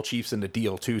the principal chiefs in the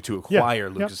deal too to acquire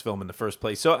Lucasfilm in the first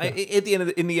place. So at the end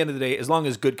of the day, as long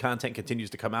as good content continues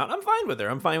to come out, I'm fine with her.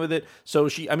 I'm fine with it. So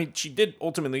she did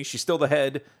ultimately. She's still the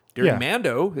head during Yeah.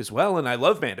 Mando as well, and I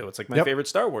love Mando. It's like my Yep. favorite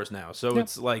Star Wars now. So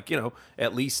it's like, you know,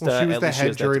 at least Well, she was at the least she head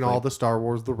has that to during play. all the Star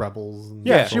Wars, the Rebels. And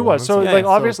yeah, so she on was. and So, forth. like,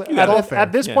 obviously, you got all fair.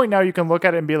 at this Yeah. point now, you can look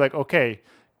at it and be like, okay,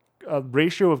 a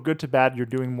ratio of good to bad, you're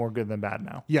doing more good than bad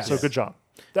now. Yes. So good job.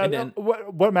 And then-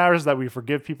 What matters is that we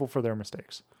forgive people for their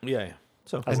mistakes. Yeah.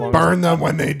 So As long Burn them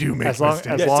when they do make as long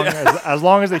mistakes. as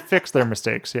long as they fix their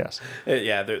mistakes, yes.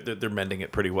 yeah, they're mending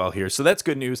it pretty well here. So that's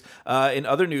good news. In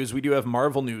other news, we do have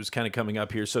Marvel news kind of coming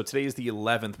up here. So today is the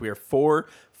 11th. We are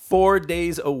four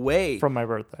days away From my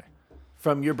birthday.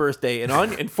 from your birthday,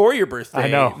 and for your birthday, I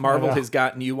know. Marvel has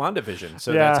gotten you WandaVision.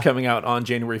 So Yeah. that's coming out on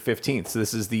January 15th. So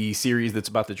this is the series that's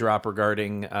about to drop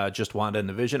regarding just Wanda and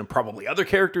the Vision, and probably other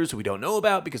characters who we don't know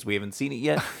about because we haven't seen it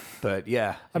yet. But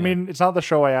yeah, I mean, it's not the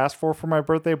show I asked for my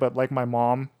birthday, but like my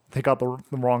mom, they got the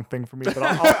wrong thing for me. But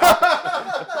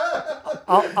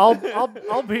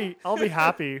I'll be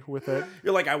happy with it.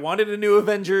 you're like, I wanted a new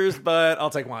Avengers, but I'll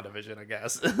take WandaVision, I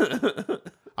guess.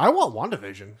 I want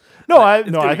WandaVision. No, I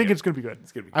gonna be think good. it's gonna be good.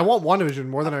 It's gonna be I want WandaVision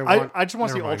more than I want. I just want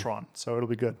to see Never mind. Ultron, so it'll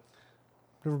be good.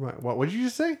 Never mind. What did you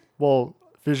just say? Well,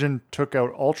 Vision took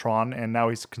out Ultron, and now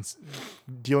he's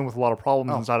dealing with a lot of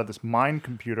problems inside of this mind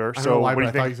computer. I don't So know why, what do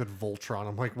but you I think? thought you said Voltron.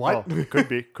 I'm like, what? Oh,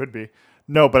 could be.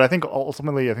 No, but I think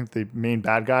ultimately, I think the main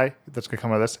bad guy that's gonna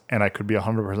come out of this, and I could be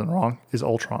 100% wrong, is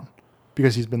Ultron,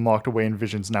 because he's been locked away in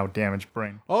Vision's now damaged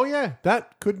brain. Oh yeah,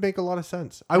 that could make a lot of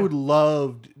sense. I would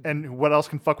love. And what else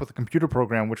can fuck with the computer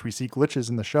program, which we see glitches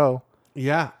in the show?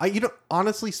 Yeah,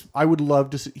 honestly, I would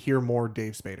love to hear more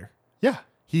Dave Spader. Yeah,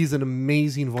 He's an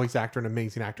amazing voice actor, an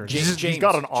amazing actor. James, He's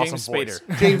got an awesome James voice.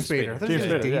 Spader. James Spader. I thought you James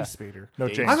said Spader, Dave yeah. Spader. no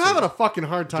James James. I'm having a fucking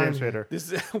hard time. James Spader.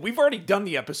 This we've already done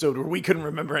the episode where we couldn't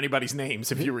remember anybody's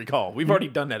names, if you recall. We've already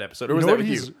done that episode. Or was You know that what with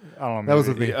he's- you? I don't know. That was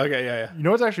maybe. with me. Okay, yeah. You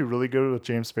know what's actually really good with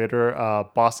James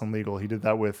Spader? Boston Legal. He did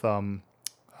that with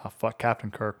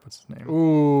Captain Kirk. What's his name?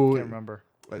 Ooh, Can't remember.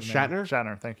 his name. Shatner?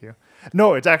 Shatner, thank you.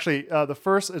 No, it's actually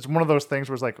it's one of those things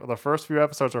where it's like the first few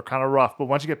episodes are kind of rough, but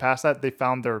once you get past that, they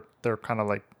found their kind of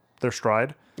like their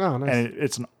stride. Oh, nice. And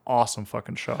it's an awesome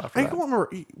fucking show after I that. don't remember.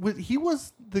 He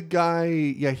was the guy.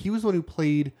 Yeah, he was the one who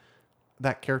played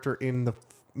that character in the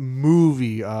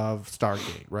movie of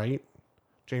Stargate, right?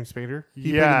 James Spader. He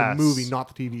played in Yes. the movie,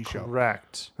 not the TV show.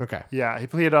 Correct. Okay. Yeah, he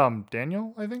played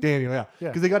Daniel, I think. Daniel, yeah, Yeah.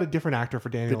 because they got a different actor for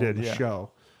Daniel They did, in the yeah.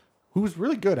 show, who was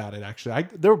really good at it. Actually,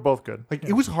 They were both good.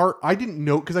 it was hard. I didn't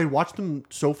know because I watched them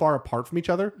so far apart from each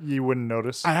other. You wouldn't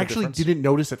notice. I the actually difference. didn't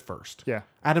notice at first. Yeah,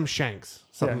 Adam Shanks,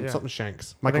 something yeah. something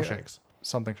Shanks, Michael think- Shanks.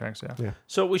 something Shanks. Yeah. Yeah.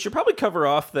 So we should probably cover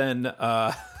off then.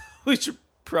 We should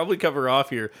probably cover off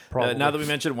here. Probably. Now that we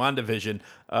mentioned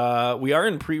WandaVision, we are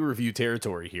in pre-review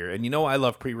territory here, and I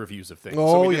love pre-reviews of things. So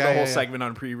Oh, we did yeah, the whole yeah. segment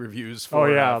on pre-reviews Oh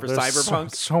for yeah, for there's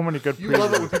Cyberpunk. So many good. You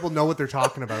love it when previews. people know what they're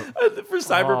talking about. For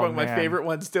Cyberpunk, my man. favorite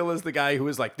one still is the guy who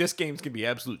is like, "This game's gonna be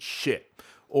absolute shit,"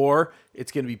 or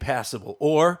 "It's gonna be passable,"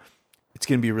 or "It's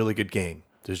gonna be a really good game."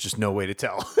 There's just no way to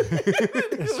tell.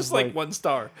 It's just like 1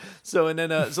 star. So and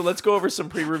then so let's go over some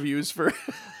pre-reviews for.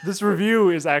 This review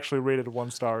is actually rated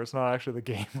 1 star. It's not actually the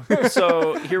game.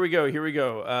 So here we go.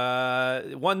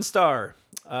 1 star.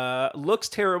 Looks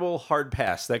terrible. Hard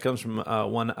pass. That comes from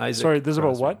one Isaac. Sorry, this is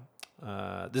about Crossman.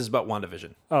 what? This is about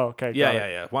WandaVision. Oh, okay. Yeah, got yeah,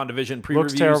 it. yeah. WandaVision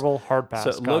pre-reviews. Looks terrible. Hard pass.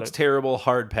 So got looks it. terrible.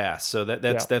 Hard pass. So that's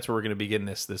Yeah. that's where we're gonna begin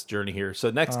this journey here.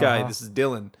 So next guy. This is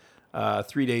Dylan.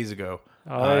 3 days ago.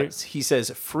 All right. He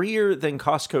says freer than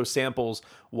Costco samples.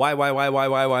 Why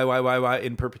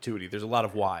in perpetuity. There's a lot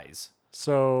of whys.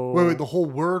 So. Wait, the whole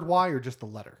word "why" or just the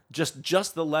letter?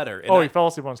 Just the letter. And Oh, he fell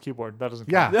asleep on his keyboard. That doesn't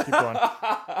count. Yeah. Keep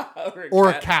going. Or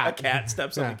a cat. A cat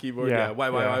steps on Yeah. the keyboard. Yeah.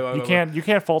 Why? You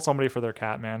can't fault somebody for their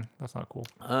cat, man. That's not cool.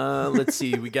 Let's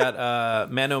see. We got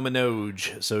Mano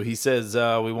Manoj. So he says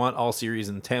we want all series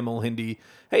in Tamil, Hindi.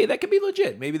 Hey, that could be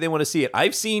legit. Maybe they want to see it.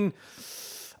 I've seen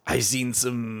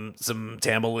some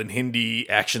Tamil and Hindi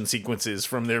action sequences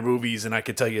from their movies, and I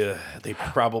could tell you they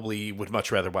probably would much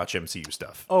rather watch MCU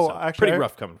stuff. Oh, So, actually, pretty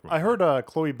rough coming from. I heard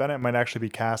Chloe Bennett might actually be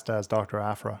cast as Dr.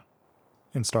 Aphra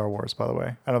in Star Wars. By the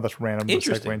way, I know that's random. to segue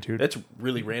Interesting. into. That's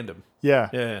really random. Yeah.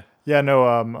 Yeah. Yeah, no,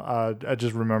 I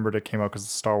just remembered it came out because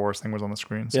the Star Wars thing was on the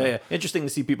screen. So. Yeah. Interesting to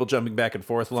see people jumping back and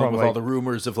forth along From, with all like- the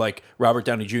rumors of like Robert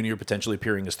Downey Jr. potentially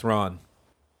appearing as Thrawn.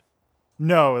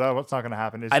 No, that's not going to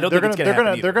happen. I don't they're think it's gonna,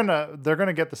 gonna they're happen gonna they're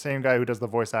gonna get the same guy who does the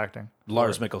voice acting.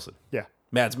 Lars Mikkelsen. Yeah,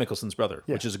 Mads Mikkelsen's brother,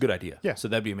 which is a good idea. Yeah. So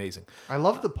that'd be amazing. I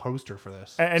love the poster for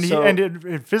this. and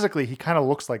So- physically he kind of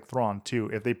looks like Thrawn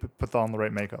too if they put on the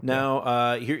right makeup.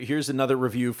 Now, here's another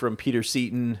review from Peter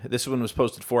Seaton. This one was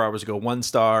posted 4 hours ago. 1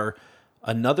 star.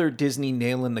 Another Disney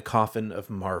nail in the coffin of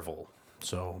Marvel.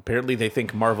 So apparently they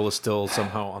think Marvel is still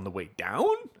somehow on the way down.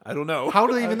 I don't know. How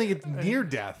do they even think it's near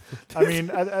death? I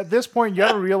mean, at this point, you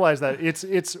got to realize that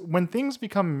it's when things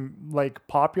become like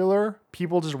popular,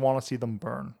 people just want to see them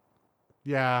burn.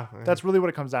 Yeah. That's really what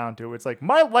it comes down to. It's like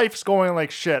my life's going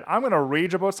like shit. I'm gonna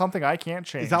rage about something I can't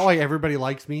change. Is that why everybody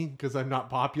likes me? Because I'm not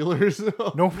popular?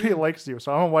 So. Nobody likes you?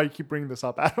 So I don't know why you keep bringing this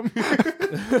up, Adam.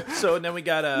 So then we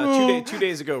got a 2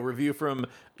 days ago review from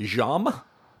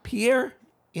Jean-Pierre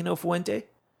Inofuente.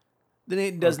 The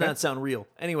name does not sound real.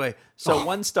 Anyway, so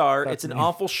 1 star. It's an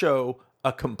awful show.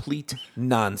 A complete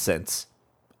nonsense.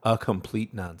 A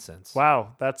complete nonsense.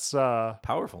 Wow, that's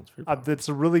Powerful. It's very powerful. it's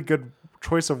a really good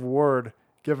choice of word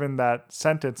given that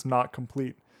sentence not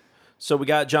complete. So we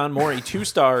got John Morey, 2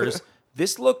 stars.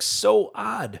 This looks so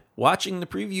odd. Watching the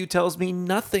preview tells me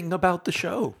nothing about the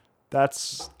show.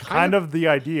 That's kind of the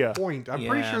idea. Point. I'm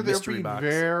pretty Yeah, sure they're mystery being box.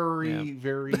 very,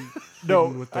 very No,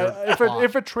 hidden with their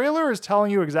if a trailer is telling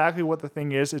you exactly what the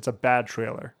thing is, it's a bad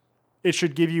trailer. It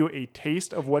should give you a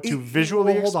taste of what to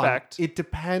visually hold on. expect. It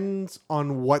depends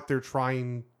on what they're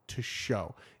trying to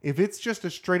show. If it's just a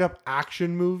straight up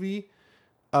action movie,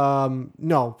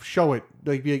 no, show it.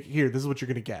 Like, be like, here, this is what you're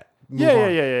gonna get. Move Yeah,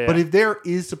 on. yeah. But if there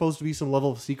is supposed to be some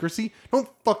level of secrecy, don't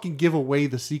fucking give away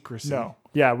the secrecy. No.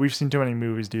 Yeah, we've seen too many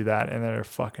movies do that, and they're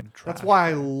fucking trash. That's why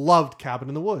I loved Cabin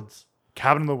in the Woods.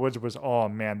 Cabin in the Woods was, oh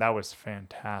man, that was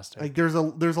fantastic. Like, there's a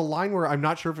line where I'm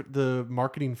not sure if the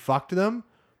marketing fucked them,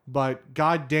 but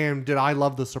goddamn, did I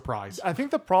love the surprise. I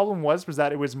think the problem was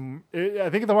that I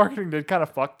think the marketing did kind of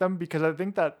fuck them because I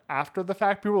think that after the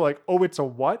fact, people were like, oh, it's a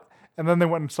what? And then they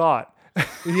went and saw it.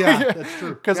 Yeah, that's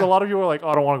true. Because Yeah. a lot of people were like, oh,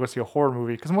 I don't want to go see a horror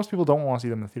movie. Because most people don't want to see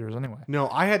them in the theaters anyway. No,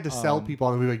 I had to sell people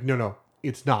on the movie like, no,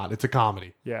 it's not. It's a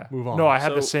comedy. Yeah. Move on. No, I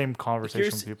had the So, same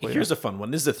conversation with people. Here's a fun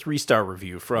one. This is a 3-star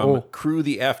review from Oh. Crew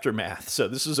the Aftermath. So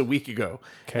this was a week ago.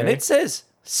 And Okay. it says,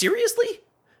 seriously?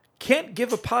 Can't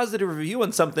give a positive review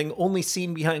on something only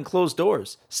seen behind closed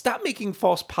doors. Stop making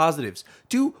false positives.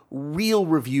 Do real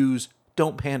reviews.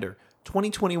 Don't pander.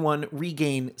 2021,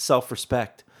 regain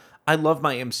self-respect. I love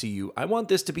my MCU. I want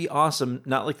this to be awesome,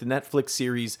 not like the Netflix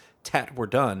series Tat We're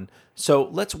Done. So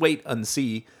let's wait and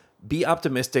see. Be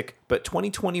optimistic, but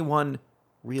 2021,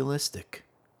 realistic.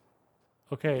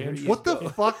 Okay. What the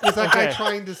fuck was that guy Okay.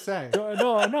 trying to say?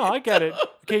 No, I get it.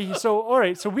 Okay, so all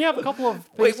right, so we have a couple of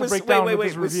things to break down with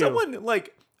this Was review. someone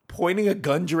like pointing a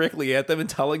gun directly at them and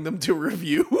telling them to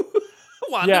review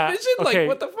WandaVision? Yeah, okay. Like,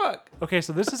 what the fuck? Okay,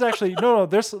 so this is actually no.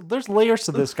 There's layers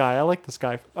to this guy. I like this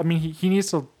guy. I mean, he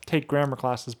needs to take grammar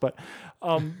classes, but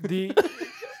the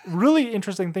really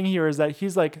interesting thing here is that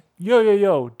he's like,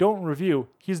 yo, don't review.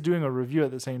 He's doing a review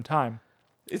at the same time.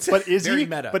 It's But is very he?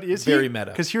 meta. But is very he? meta.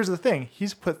 Because here's the thing: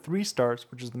 he's put 3 stars,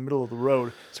 which is the middle of the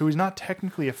road. So he's not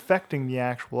technically affecting the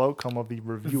actual outcome of the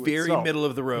review Very itself. middle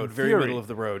of the road. In Very theory. middle of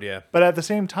the road. Yeah. But at the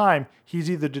same time, he's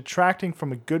either detracting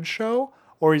from a good show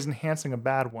or he's enhancing a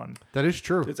bad one. That is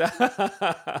true.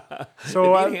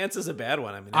 So If he enhances a bad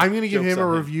one, I mean, I'm going to give joke's him a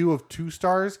on review of 2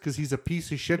 stars because he's a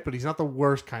piece of shit, but he's not the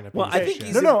worst kind of piece Well, I of think shit.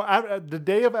 he's- no. At the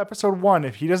day of episode 1,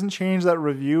 if he doesn't change that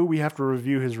review, we have to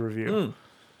review his review.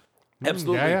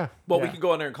 Absolutely. yeah. Well, we Yeah. could go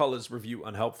on there and call his review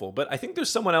unhelpful, but I think there's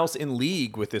someone else in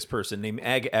league with this person named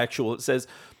Ag Actual. It says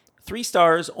 3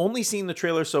 stars, only seen the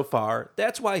trailer so far.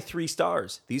 That's why 3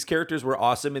 stars. These characters were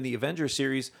awesome in the Avengers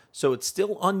series, so it's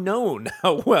still unknown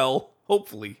how well,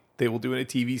 hopefully, they will do in a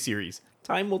TV series.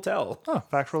 Time will tell. Oh,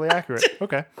 factually accurate.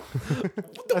 Okay. Why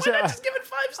not just give it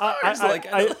 5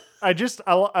 stars?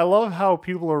 I love how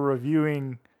people are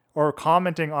reviewing or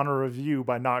commenting on a review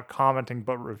by not commenting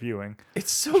but reviewing.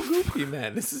 it's so goofy,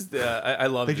 man. This is I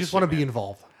love. They this just want to shit, be man.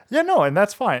 involved. Yeah, no, and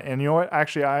that's fine. And you know what?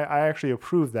 Actually, I actually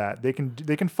approve that. They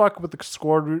can fuck with the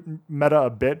score meta a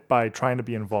bit by trying to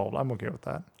be involved. I'm okay with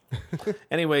that.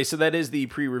 Anyway, so that is the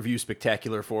pre-review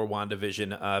spectacular for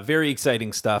WandaVision. Very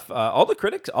exciting stuff. All the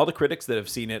critics that have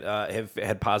seen it have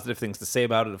had positive things to say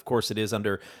about it. Of course, it is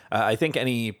under. I think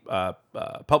any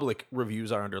public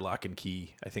reviews are under lock and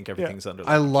key. I think everything's under.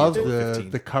 Lock I and love key until the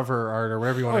 15. the cover art or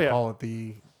whatever you want Oh, to yeah. call it,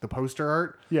 the poster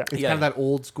art. Yeah. It's Yeah. kind of that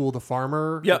old school, the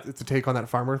farmer. Yep. It's a take on that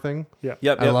farmer thing. Yeah.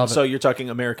 Yep, I yep. love So it. you're talking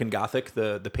American Gothic,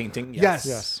 the painting. Yes.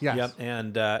 Yes. Yep,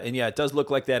 and yeah, it does look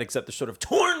like that, except they're sort of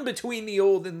torn between the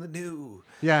old and the new.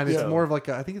 Yeah, and it's Yeah. more of like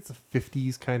I think it's a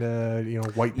 50s kind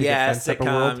of white picket Yeah, fence type of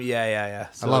world. sitcom. Yeah.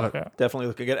 So love it. Yeah. Definitely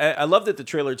looking good. I love that the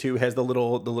trailer too has the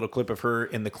little clip of her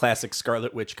in the classic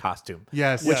Scarlet Witch costume.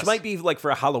 Yes. Which Yes. might be like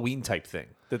for a Halloween type thing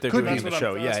that they're Could doing be. in the That's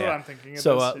show. what I'm- that's yeah, what yeah. I'm thinking it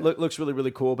So does, yeah. looks really,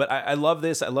 really cool. But I love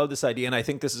this. I love this idea, and I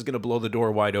think this is going to blow the door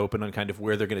wide open on kind of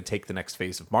where they're going to take the next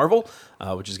phase of Marvel,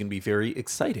 which is going to be very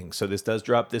exciting. So this does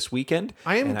drop this weekend.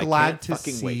 I am and glad can't to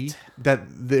fucking see wait. that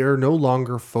they're no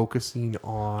longer focusing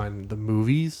on the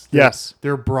movies. Yes.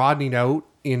 They're broadening out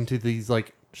into these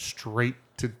like straight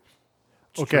to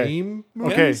Okay. stream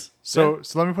Okay. movies. So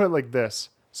let me put it like this.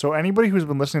 So anybody who's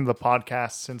been listening to the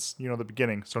podcast since the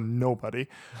beginning, so nobody,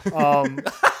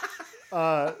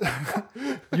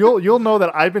 you'll know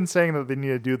that I've been saying that they need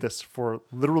to do this for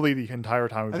literally the entire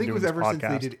time we've I been think it doing was this ever podcast.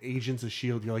 since they did Agents of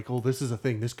S.H.I.E.L.D. You're like, oh, this is a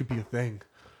thing. This could be a thing.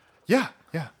 Yeah,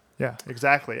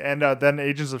 exactly. And then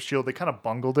Agents of S.H.I.E.L.D., they kind of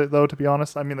bungled it, though, to be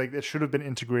honest. I mean, like, it should have been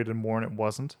integrated more, and it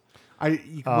wasn't. When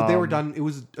they were done, it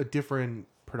was a different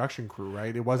production crew,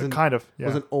 right? It wasn't Kind of, yeah.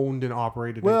 wasn't owned and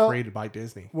operated Well- and created by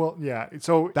Disney. Well, yeah.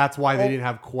 So That's why they didn't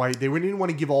have quite. They didn't want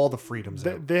to give all the freedoms.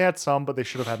 they, out. they had some, but they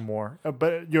should have had more.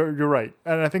 But you're right.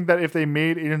 And I think that if they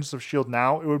made Agents of S.H.I.E.L.D.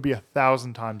 now, it would be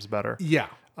 1,000 times better. Yeah,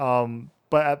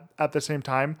 But at the same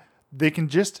time, they can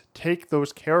just take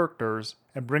those characters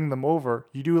and bring them over.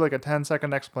 You do like a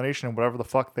 10-second explanation of whatever the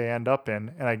fuck they end up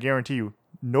in, and I guarantee you,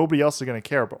 nobody else is going to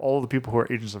care, but all of the people who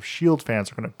are Agents of S.H.I.E.L.D.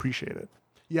 fans are going to appreciate it.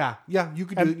 yeah. You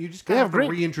could do And it. You just they kind of have have to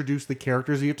great- reintroduce the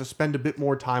characters. You have to spend a bit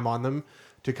more time on them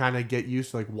to kind of get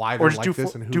used to like why Or they're just like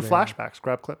this and who do they flashbacks,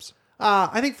 grab clips. Are.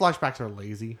 I think flashbacks are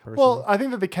lazy. Personally. Well, I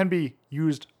think that they can be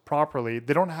used properly.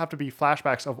 They don't have to be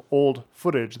flashbacks of old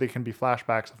footage. They can be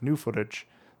flashbacks of new footage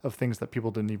of things that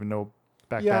people didn't even know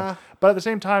back Yeah. then. But at the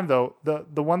same time, though,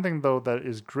 the one thing though that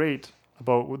is great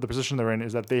about the position they're in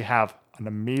is that they have an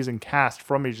amazing cast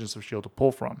from Agents of S.H.I.E.L.D. to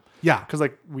pull from. yeah. Because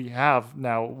like we have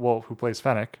now Wolf who plays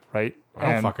Fennec, right?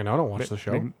 I don't watch the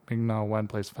show. Ming-Na Wen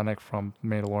plays Fennec from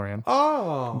Mandalorian.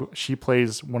 Oh, She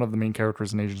plays one of the main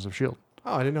characters in Agents of S.H.I.E.L.D.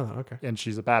 I didn't know that. Okay, And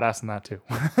she's a badass in that too.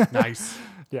 nice.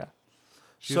 Yeah.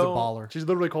 She's So- a baller. She's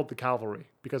literally called the Cavalry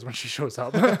because when she shows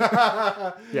up.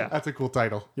 yeah. That's a cool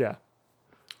title. Yeah.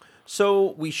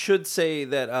 So we should say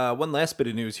that one last bit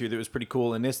of news here that was pretty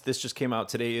cool, and this just came out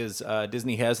today, is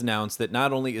Disney has announced that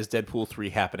not only is Deadpool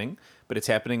 3 happening, but it's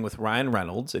happening with Ryan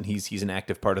Reynolds, and he's an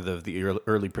active part of the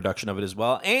early production of it as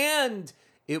well, and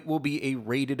it will be a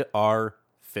rated R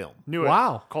film. Knew it.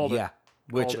 Wow. Called Yeah, it.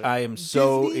 which Called it. I am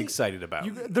so Disney- excited about.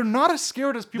 They're not as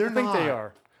scared as people They're think they not.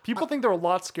 are. People think they're a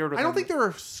lot scared of I don't think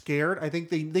they're scared. I think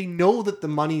they know that the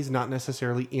money's not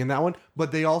necessarily in that one,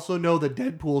 but they also know that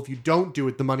Deadpool, if you don't do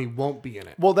it, the money won't be in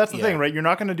it. Well, that's the Yeah. thing, right? You're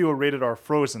not going to do a rated R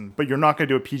Frozen, but you're not going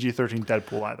to do a PG-13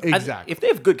 Deadpool either. Exactly. If they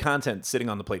have good content sitting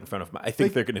on the plate in front of them, I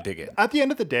think they're going to dig it. At the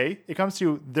end of the day, it comes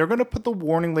to they're going to put the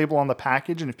warning label on the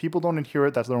package, and if people don't adhere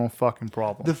it, that's their own fucking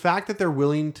problem. The fact that they're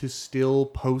willing to still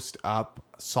post up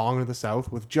Song of the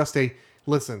South with just a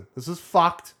listen, this is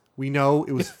fucked. We know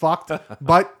it was fucked,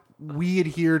 but we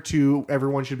adhere to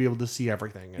everyone should be able to see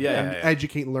everything and, Yeah, and yeah.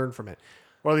 educate and learn from it.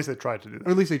 or at least they tried to do Or that.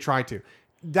 at least they try to.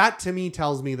 That to me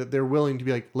tells me that they're willing to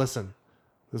be like, listen,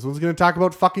 this one's going to talk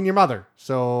about fucking your mother.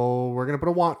 So we're going to put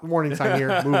a warning sign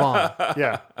here. Move on.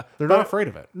 Yeah. They're not afraid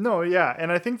of it. No, yeah.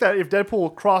 And I think that if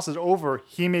Deadpool crosses over,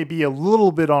 he may be a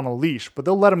little bit on a leash, but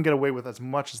they'll let him get away with as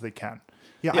much as they can.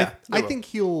 Yeah, Yeah, I they think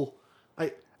he'll...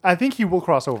 I think he will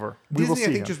cross over. We will Disney, see I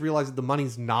think, him. just realized that the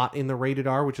money's not in the rated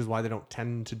R, which is why they don't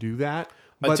tend to do that.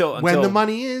 But Until- when until- the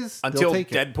money is, Until they'll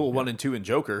take it. Deadpool 1 and 2 and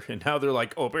Joker, and now they're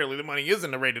like, oh, apparently the money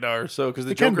isn't a rated R. So because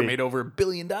the It can Joker be. made over $1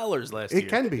 billion last year. It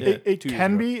can be. Yeah, It 2 years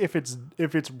can ago. be if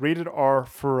it's rated R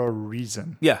for a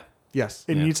reason. Yeah. Yes.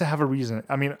 It needs to have a reason.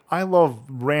 I mean, I love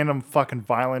random fucking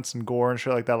violence and gore and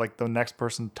shit like that. Like the next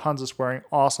person, tons of swearing.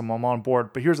 Awesome, I'm on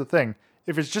board. But here's the thing: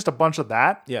 if it's just a bunch of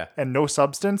that, Yeah. and no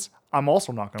substance, I'm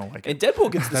also not gonna like it. And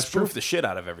Deadpool gets to That's spoof true. the shit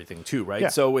out of everything too, right? Yeah.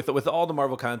 So with all the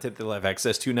Marvel content they'll have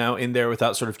access to now in there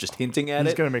without sort of just hinting at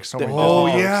He's it. gonna make so they're- many. Oh,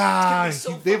 dollars. yeah.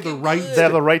 so They have the fucking rights. good. They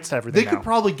have the rights to everything They now. could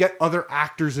probably get other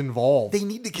actors involved. They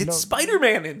need to get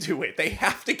Spider-Man into it. They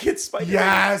have to get Spider-Man.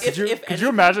 Yes. Could you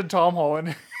imagine Tom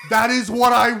Holland? That is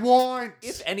what I want.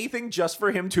 if anything, just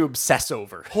for him to obsess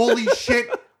over. Holy shit.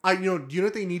 Do you know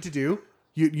what they need to do?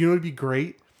 You know what'd be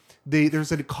great?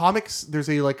 There's a comics, there's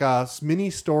a like a mini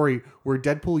story where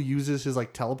Deadpool uses his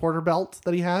like teleporter belt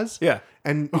that he has. Yeah.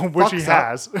 And it Which he fucks up-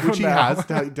 has Which he now. has.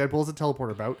 Deadpool has a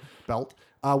teleporter belt.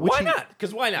 Which Why he, not?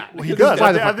 Because why not? He Because does why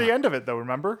at the the, fuck at the end of it, though.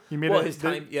 Remember, he made Well, it. his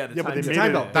time- yeah, the but time they belt. made Time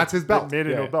it- belt. That's his belt. They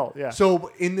made it Yeah. a belt. Yeah.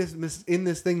 So in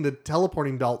this thing, the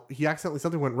teleporting belt, he accidentally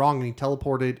something went wrong and he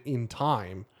teleported in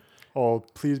time. Oh,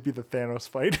 please be the Thanos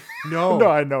fight. No. no,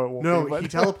 I know it won't. No, be, but he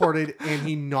teleported and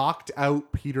he knocked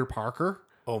out Peter Parker.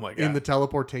 Oh my god. In the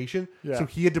teleportation, Yeah. so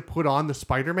he had to put on the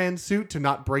Spider-Man suit to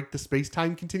not break the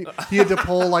space-time continuum. He had to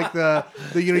pull like the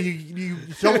you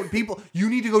don't people. You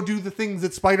need to go do the things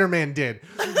that Spider-Man did.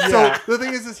 So the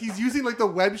thing is he's using like the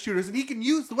web shooters, and he can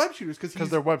use the web shooters because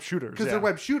they're web shooters. they're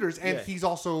web shooters, and Yeah. he's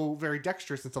also very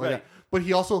dexterous and stuff like Right. that. But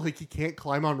he also like he can't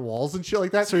climb on walls and shit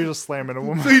like that. So you're just slamming a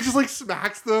woman. So he just like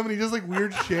smacks them, and he does like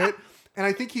weird shit. And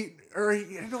I think I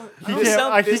don't, He This can't,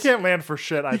 sound- he this- can't land for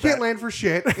shit. I he bet. can't land for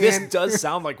shit. this and does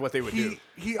sound like what they would do.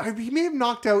 he may have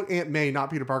knocked out Aunt May, not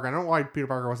Peter Parker. I don't know why Peter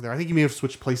Parker wasn't there. I think he may have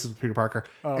switched places with Peter Parker,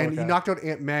 and he okay. knocked out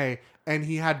Aunt May, and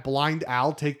he had Blind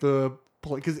Al take the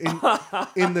because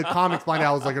in the comics, Blind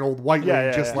Al is like an old white Yeah, lady,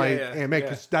 yeah, just yeah. like Yeah, Aunt May, yeah.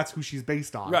 because that's who she's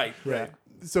based on. Right. Yeah. Right.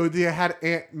 So they had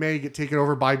Aunt May get taken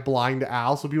over by Blind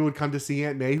Al, so people would come to see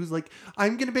Aunt May, who's like,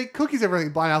 "I'm gonna bake cookies,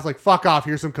 everything." Blind Al's like, "Fuck off!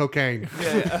 Here's some cocaine."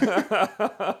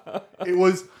 It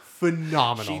was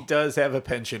phenomenal. She does have a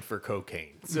penchant for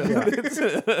cocaine. So,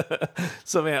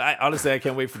 so man, I honestly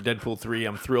can't wait for Deadpool 3.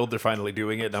 I'm thrilled they're finally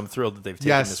doing it. And I'm thrilled that they've taken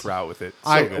Yes. this route with it.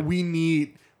 So good. We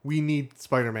need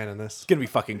Spider-Man in this. It's gonna be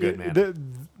fucking good,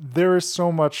 man. There is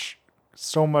so much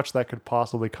that could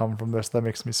possibly come from this that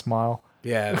makes me smile.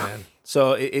 Yeah, man.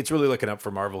 So it's really looking up for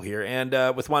Marvel here. And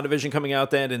with WandaVision coming out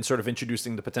then and sort of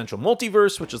introducing the potential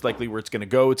multiverse, which is likely where it's going to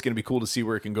go, it's going to be cool to see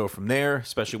where it can go from there,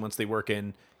 especially once they work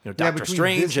in, Doctor between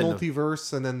Strange this and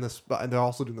multiverse and then and they're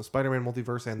also doing the Spider-Man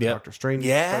multiverse and the Yep. Doctor Strange.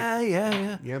 yeah.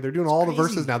 Yeah, they're doing all the crazy.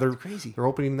 verses now. They're It's crazy. They're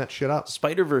opening that shit up.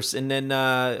 Spider-Verse. And then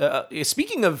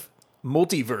speaking of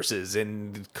multiverses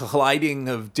and colliding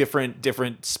of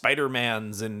different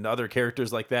Spider-Mans and other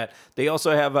characters like that, they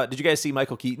also have did you guys see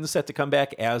Michael Keaton set to come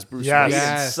back as Bruce Yes. Wayne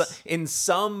Yes. in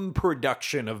some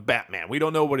production of Batman? We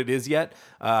don't know what it is yet,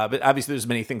 but obviously there's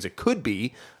many things it could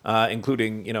be,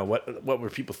 including what were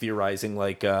people theorizing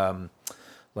like a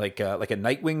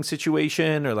Nightwing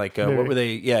situation or like what were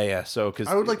they so because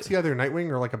I would like to see either Nightwing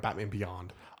or like a Batman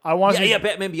Beyond. I want to see.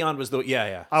 Batman Beyond was the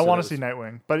I So want it to see was-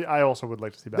 Nightwing, but I also would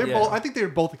like to see They're Batman. both. I think they're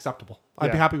both acceptable. I'd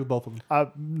be Yeah. happy with both of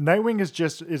them. Nightwing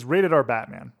is rated R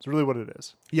Batman. It's really what it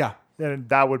is, Yeah, and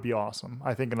that would be awesome.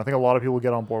 I think, and I think a lot of people will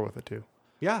get on board with it too.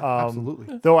 yeah,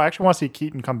 absolutely. Though I actually want to see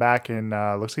Keaton come back in.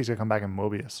 Looks like he's gonna come back in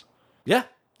Mobius. yeah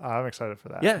I'm excited for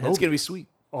that. it's gonna be sweet.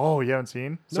 Oh, you haven't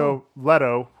seen? So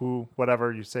Leto, who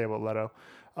whatever you say about Leto,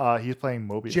 he's playing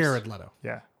Mobius. Jared Leto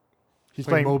Yeah, he's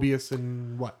playing playing. Mobius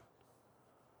and what?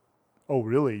 Oh,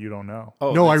 really? You don't know?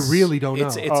 Oh, No, I it's- really don't know.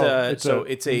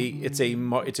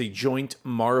 It's a joint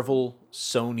Marvel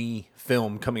Sony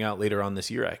film coming out later on this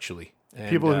year, actually. And,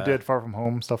 People who did Far From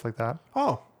Home, stuff like that.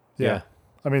 Oh, yeah.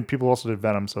 I mean, people also did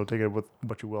Venom, so take it with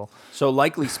what you will. So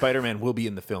likely Spider-Man will be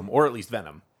in the film, or at least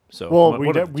Venom. So Well, one we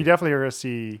of the we two. definitely are going to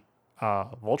see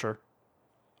Vulture.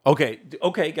 Okay,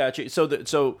 gotcha. So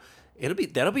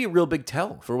that'll be a real big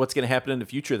tell for what's going to happen in the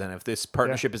future. Then, if this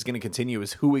partnership is going to continue,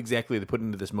 is who exactly they put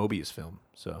into this Mobius film.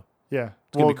 So Yeah.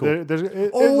 gonna Well, be cool. it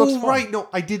looks oh fun. right. No,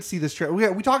 I did see this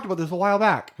trailer. We talked about this a while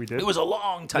back. We did. it was a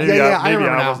long time. Maybe Yeah, I- I maybe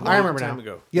remember I now. wasn't I a remember time now.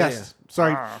 ago. Yes.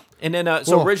 Sorry. And then,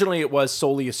 so Ugh. originally it was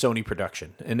solely a Sony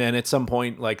production, and then at some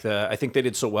point, I think they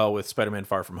did so well with Spider-Man: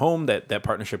 Far From Home that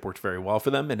partnership worked very well for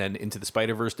them, and then Into the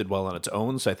Spider-Verse did well on its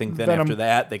own. So I think then Venom- after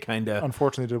that, they kind of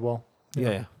Unfortunately, did well.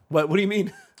 yeah. What do you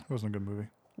mean? It wasn't a good movie.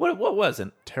 What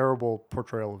wasn't? Terrible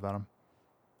portrayal of Venom.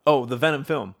 Oh, the Venom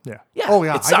film. Yeah. Yeah. Oh,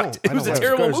 yeah, It sucked. I It was know. a It was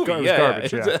terrible gar- it was movie. gar- it was Yeah,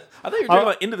 garbage, yeah. yeah. I thought you were talking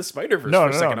about Into the Spider-Verse No, for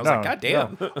a second. I was like, God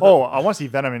damn. no. Oh, I want to see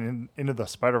Venom into the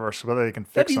Spider-Verse so whether they can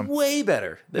That'd fix be him. way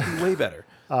better. That'd be way better.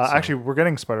 Actually, we're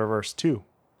getting Spider-Verse 2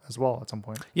 as well at some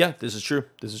point. Yeah, this is true.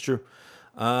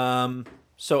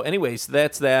 So anyways,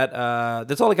 that's that.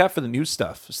 That's all I got for the news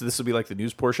stuff. So this will be like the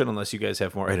news portion, unless you guys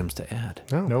have more items to add.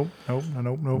 Nope.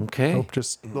 Okay. Nope,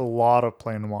 just a lot of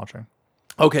playing and watching.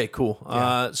 Okay, cool. So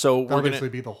That'll we're basically gonna.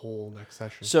 be the whole next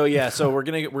session. So yeah, so we're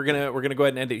gonna go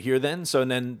ahead and end it here then. So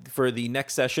and then for the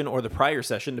next session or the prior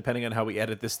session, depending on how we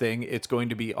edit this thing, it's going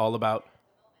to be all about.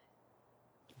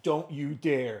 Don't you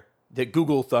dare! That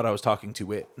Google thought I was talking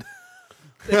to it.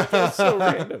 That's so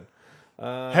random.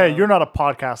 Hey, you're not a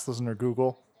podcast listener,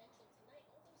 Google.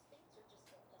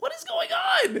 What is going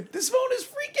on? This phone is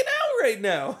freaking out right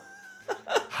now.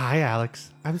 Hi,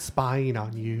 Alex. I'm spying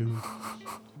on you.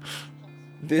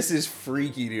 This is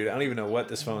freaky, dude. I don't even know what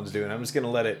this phone's doing. I'm just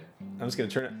gonna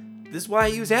turn it. This is why I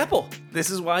use Apple. I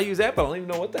don't even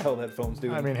know what the hell that phone's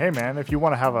doing. I mean, hey, man, if you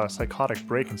want to have a psychotic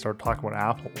break and start talking about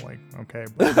Apple, like, okay,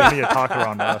 but you need to talk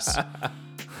around us.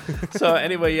 So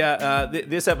anyway, yeah,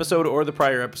 this episode or the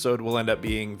prior episode will end up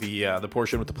being the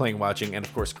portion with the playing, watching, and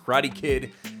of course Karate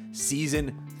Kid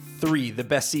season 3, the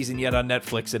best season yet on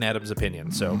Netflix in Adam's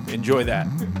opinion. So enjoy that.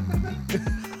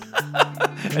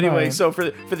 Anyway, Right. so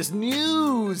for this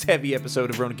news-heavy episode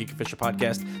of Ronan Geek Official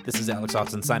Podcast, this is Alex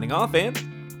Austin signing off, and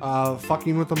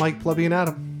Fucking with the Mike, Plebby, and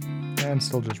Adam. And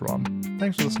still just Rob.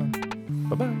 Thanks for listening.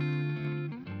 bye-bye.